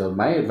 Yeah. So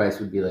my advice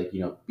would be like,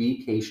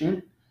 be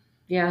patient.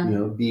 Yeah.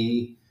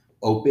 Be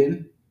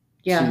open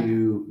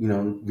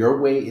to,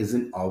 your way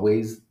isn't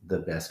always the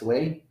best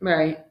way.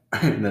 Right.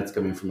 And that's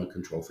coming from a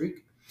control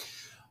freak.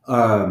 He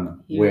was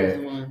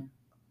the one.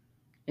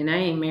 And I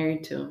ain't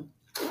married to him.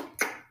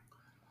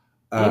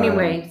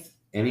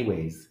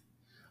 Anyways.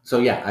 So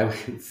yeah, I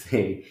would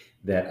say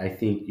that I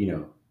think,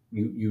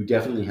 you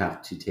definitely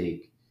have to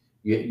take,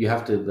 you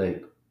have to,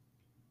 like,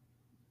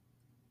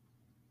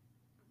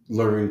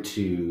 learn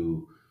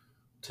to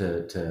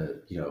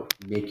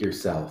make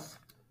yourself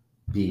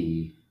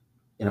be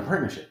in a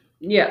partnership.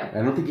 Yeah.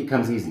 I don't think it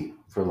comes easy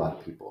for a lot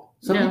of people.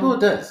 Some people it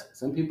does.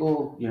 Some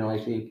people, I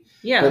think.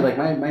 Yeah. But like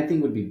my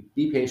thing would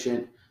be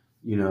patient.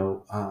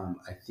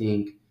 I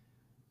think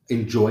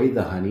enjoy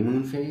the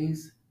honeymoon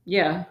phase.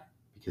 Yeah.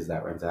 Because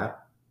that runs out.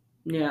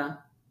 Yeah.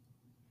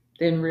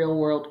 Then real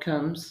world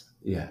comes.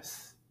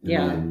 Yes.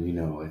 And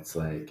then, it's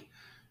like,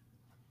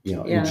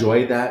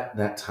 enjoy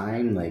that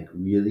time, like,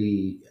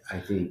 really, I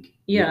think,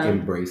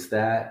 embrace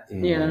that.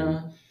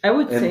 And, I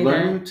would say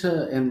learn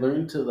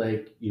to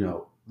like,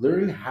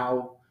 learn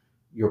how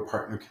your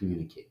partner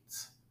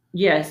communicates.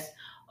 Yes.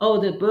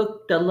 Oh, the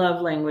book, The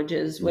Love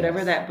Languages,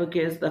 whatever that book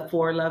is, the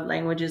 4 Love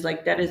Languages,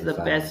 like, that is the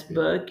best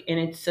book, and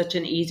it's such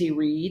an easy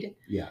read.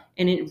 Yeah.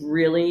 And it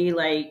really,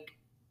 like,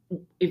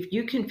 if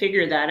you can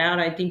figure that out,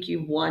 I think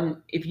you've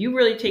won. If you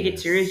really take it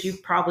serious,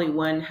 you've probably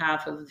won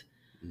half of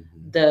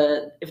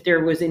if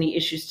there was any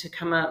issues to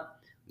come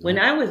up. When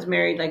I was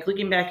married, like,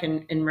 looking back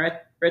in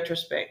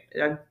retrospect,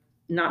 I've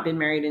not been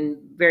married in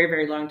a very,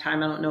 very long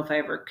time. I don't know if I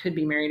ever could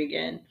be married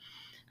again.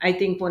 I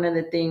think one of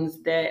the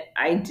things that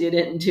I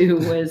didn't do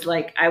was,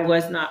 like, I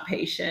was not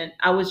patient.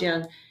 I was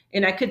young.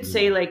 And I could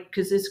say, like,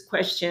 because this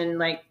question,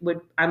 like, would,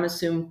 I'm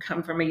assume,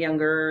 come from a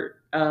younger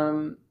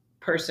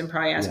person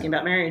probably asking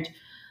about marriage.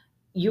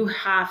 You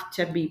have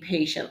to be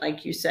patient,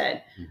 like you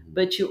said,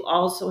 but you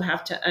also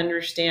have to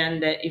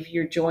understand that if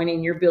you're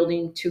joining, you're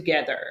building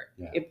together.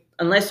 Yeah.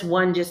 Unless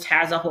one just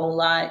has a whole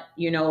lot,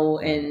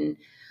 and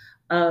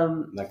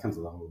that comes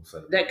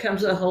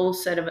with a whole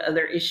set of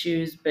other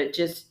issues. But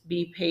just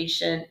be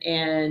patient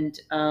and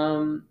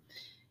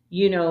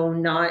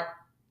not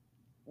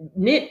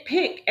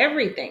nitpick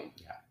everything.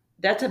 Yeah.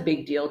 That's a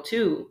big deal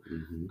too.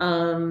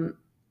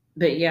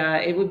 But yeah,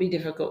 it would be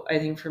difficult, I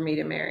think, for me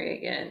to marry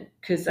again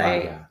because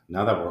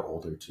now that we're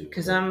older too.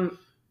 Because I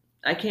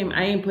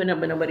ain't putting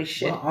up with nobody's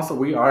shit. Well, also,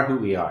 we are who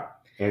we are,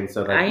 And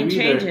so like I ain't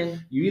changing.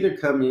 You either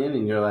come in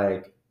and you're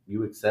like,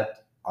 you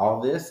accept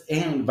all this,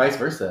 and vice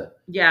versa.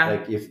 Yeah.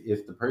 Like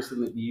if the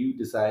person that you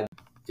decide,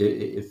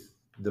 if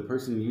the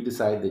person you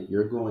decide that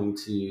you're going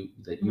to,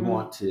 that you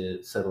want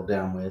to settle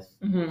down with,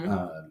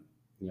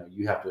 you know,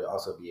 you have to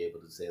also be able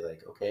to say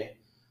like, okay,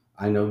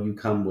 I know you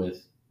come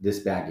with this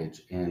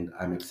baggage and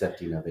I'm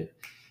accepting of it.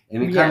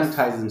 And it kind of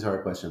ties into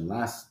our question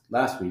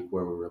last week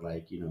where we were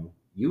like, you know,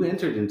 you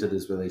entered into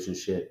this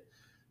relationship,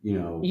 you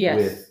know,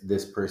 with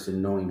this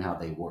person knowing how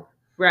they were.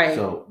 Right.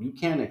 So you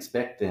can't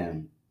expect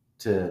them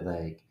to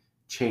like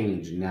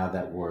change now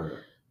that we're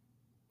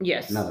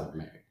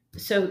married.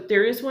 So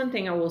there is one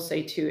thing I will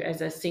say too,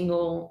 as a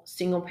single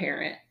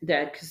parent,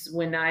 that because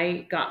when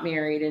I got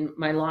married in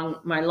my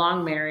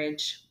long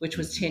marriage, which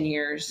was 10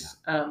 years,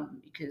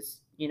 because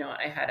you know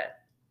I had a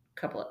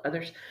couple of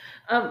others,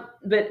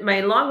 but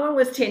my long one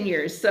was 10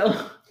 years.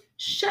 So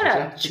shut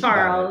up,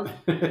 Charles.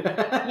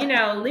 You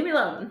know, leave me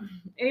alone.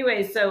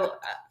 Anyway, so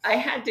I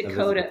had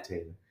Dakota.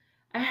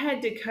 I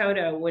had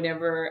Dakota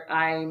whenever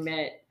I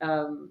met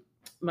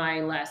my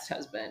last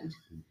husband,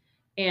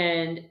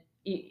 and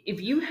if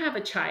you have a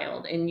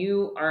child and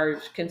you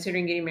are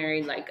considering getting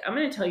married, like I'm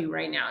going to tell you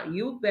right now,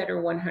 you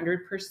better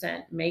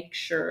 100% make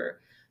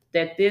sure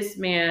that this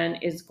man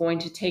is going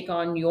to take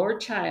on your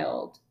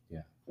child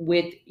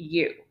with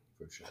you.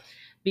 For sure.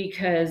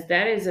 Because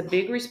that is a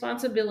big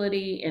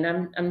responsibility. And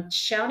I'm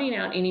shouting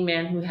out any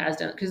man who has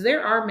done it, because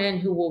there are men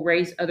who will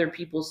raise other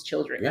people's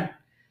children. Yeah.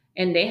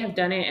 And they have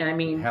done it. And I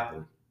mean,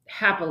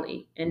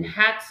 happily. And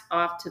hats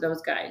off to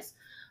those guys.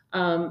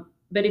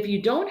 But if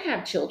you don't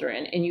have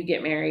children and you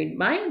get married,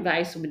 my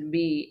advice would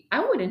be,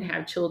 I wouldn't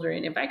have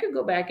children. If I could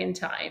go back in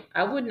time,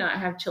 I would not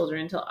have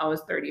children until I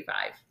was 35.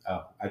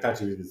 Oh, I thought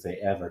you were going to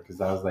say ever,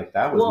 because I was like,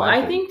 that was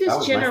my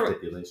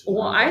stipulation.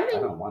 Well, I think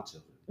I don't want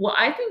children. Well,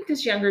 I think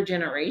this younger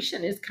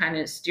generation is kind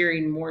of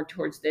steering more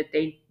towards that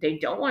they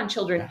don't want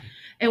children. Yeah.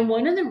 And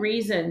one of the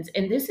reasons,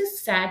 and this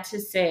is sad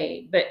to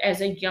say, but as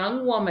a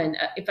young woman,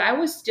 if I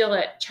was still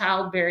at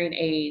childbearing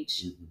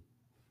age,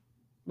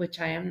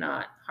 which I am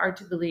not, hard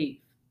to believe,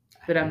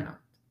 but I'm not.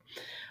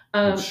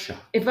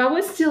 If I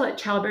was still at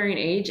childbearing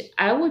age,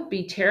 I would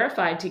be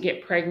terrified to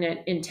get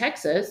pregnant in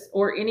Texas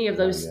or any of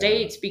those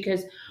states,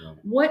 because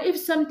what if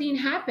something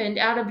happened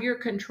out of your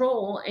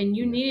control and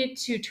you needed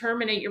to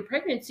terminate your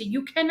pregnancy?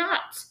 You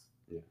cannot.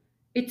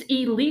 It's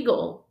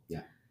illegal.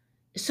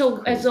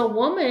 So as a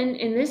woman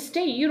in this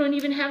state, you don't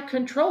even have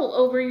control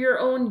over your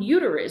own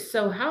uterus.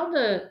 So how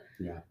the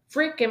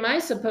frick am I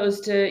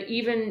supposed to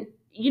even,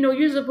 you know,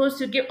 you're supposed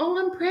to get, oh,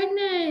 I'm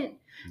pregnant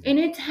and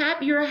it's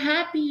happy, you're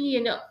happy.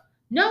 And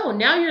no,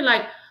 now you're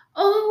like,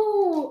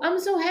 oh, I'm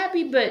so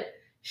happy, but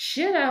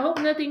shit, I hope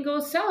nothing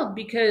goes south,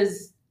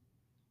 because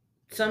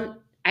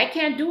I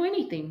can't do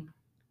anything.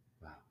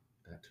 Wow,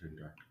 that turned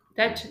dark.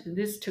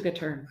 This took a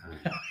turn.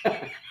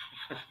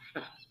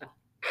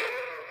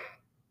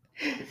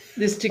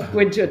 This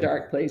went to a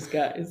dark place,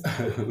 guys.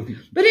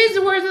 But it's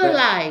worth a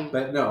lie.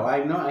 But no,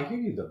 I hear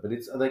you though. But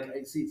it's like,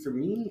 I see, for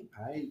me,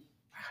 I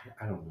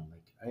don't know.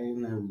 Like, I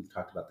know we've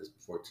talked about this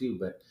before too,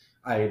 but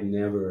I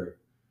never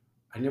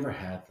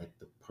had like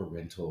the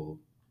parental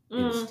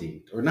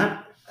instinct, or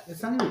not.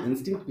 It's not even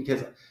instinct,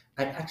 because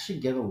I actually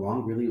get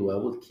along really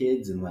well with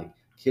kids, and like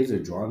kids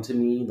are drawn to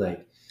me.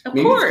 Like,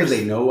 maybe it's because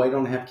they know I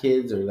don't have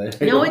kids, or that.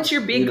 No, it's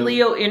your big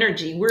Leo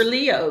energy. We're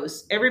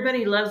Leos.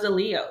 Everybody loves a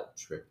Leo.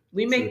 True.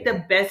 We make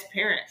the best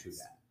parents. True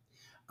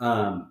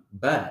that.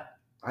 But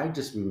I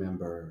just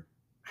remember,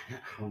 I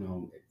don't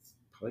know, it's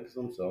probably because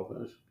I'm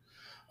selfish.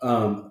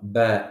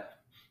 But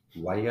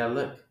why you gotta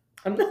look?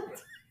 I'm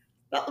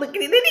not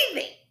looking at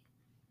anything.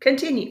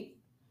 Continue.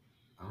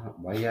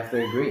 Why you have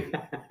to agree?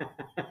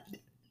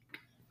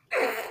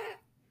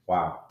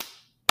 Wow.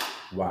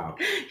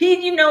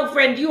 You know,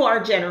 friend, you are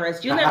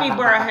generous. You let me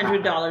borrow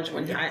 $100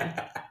 one time.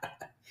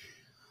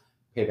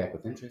 Pay back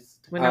with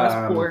interest. When I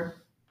was poor.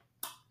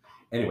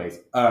 Anyways,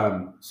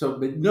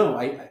 but no,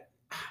 I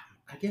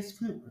guess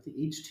from the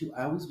age 2,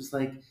 I always was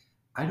like,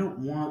 I don't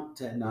want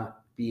to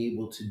not be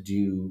able to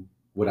do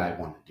what I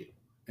want to do.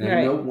 And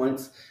I know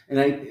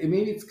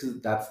maybe it's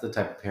because that's the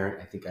type of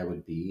parent I think I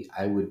would be.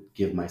 I would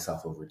give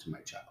myself over to my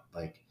child.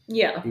 Like,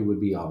 it would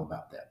be all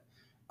about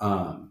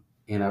them.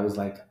 And I was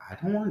like, I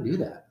don't want to do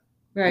that.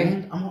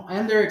 Right.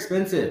 And they're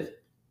expensive.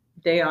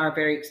 They are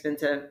very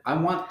expensive. I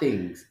want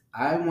things.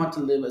 I want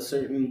to live a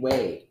certain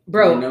way.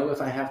 Bro. I know if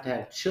I have to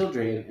have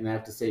children and I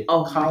have to save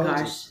for college. My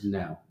gosh.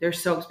 No. They're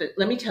so expensive.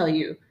 Let me tell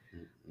you,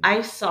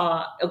 I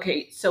saw,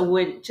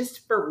 so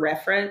just for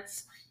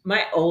reference,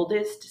 my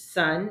oldest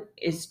son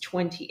is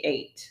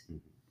 28.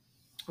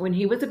 When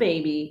he was a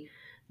baby,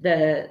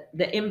 the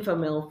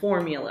Infamil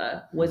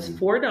formula was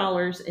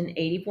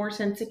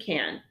 $4.84 a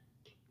can.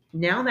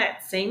 Now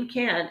that same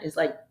can is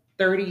like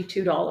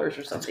 $32 or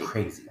something. That's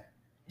crazy.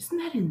 Isn't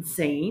that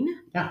insane?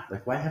 Yeah,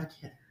 like, why have a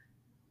kid?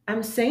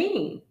 I'm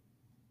saying.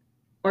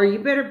 Or you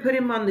better put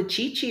him on the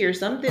Chi-Chi or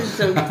something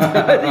so you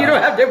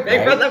don't have to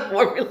pay for the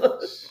formula.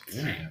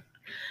 Yeah.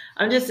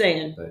 I'm just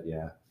saying. But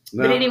yeah.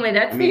 No, but anyway,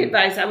 that's the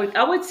advice.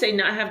 I would say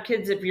not have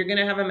kids if you're going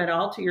to have them at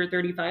all till you're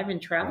 35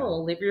 and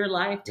travel. Live your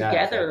life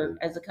together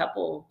as a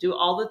couple. Do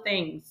all the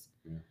things.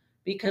 Yeah.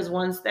 Because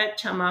once that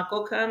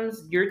chamaco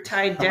comes, you're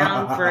tied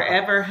down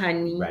forever,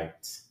 honey. Right.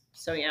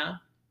 So, yeah.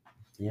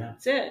 Yeah.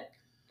 That's it.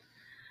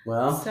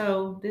 Well.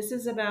 So, this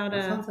is about...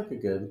 sounds like a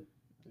good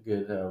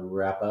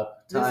wrap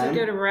up time. This is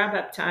a good wrap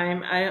up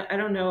time. I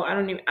don't know. I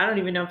don't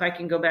even know if I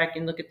can go back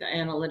and look at the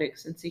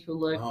analytics and see who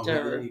looked. Oh,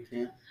 maybe you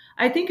can't.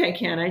 I think I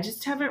can. I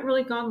just haven't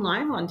really gone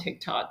live on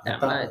TikTok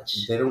that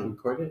much. They don't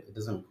record it? It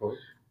doesn't record?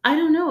 I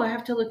don't know. I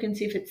have to look and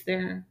see if it's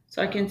there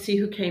so I can see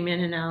who came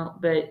in and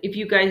out. But if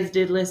you guys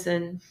did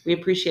listen, we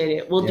appreciate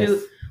it. We'll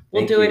do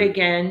it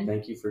again.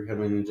 Thank you for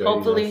coming and joining us.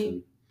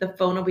 Hopefully the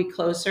phone will be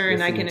closer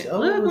and I can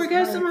look, we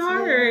got some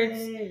hearts.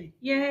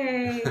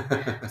 Yay.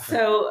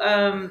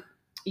 So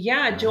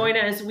join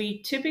us.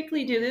 We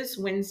typically do this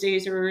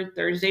Wednesdays or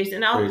Thursdays,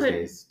 and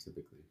Thursdays.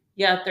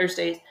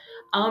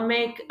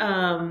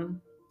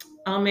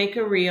 I'll make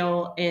a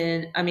reel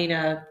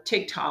a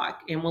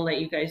TikTok, and we'll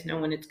let you guys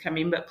know when it's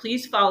coming. But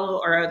please follow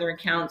our other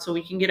account so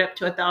we can get up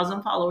to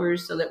 1,000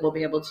 followers so that we'll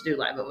be able to do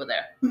live over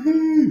there.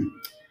 Woohoo!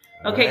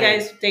 Okay,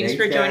 guys. Thanks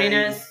for joining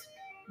us.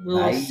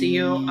 We'll see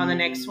you on the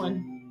next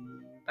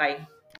one. Bye.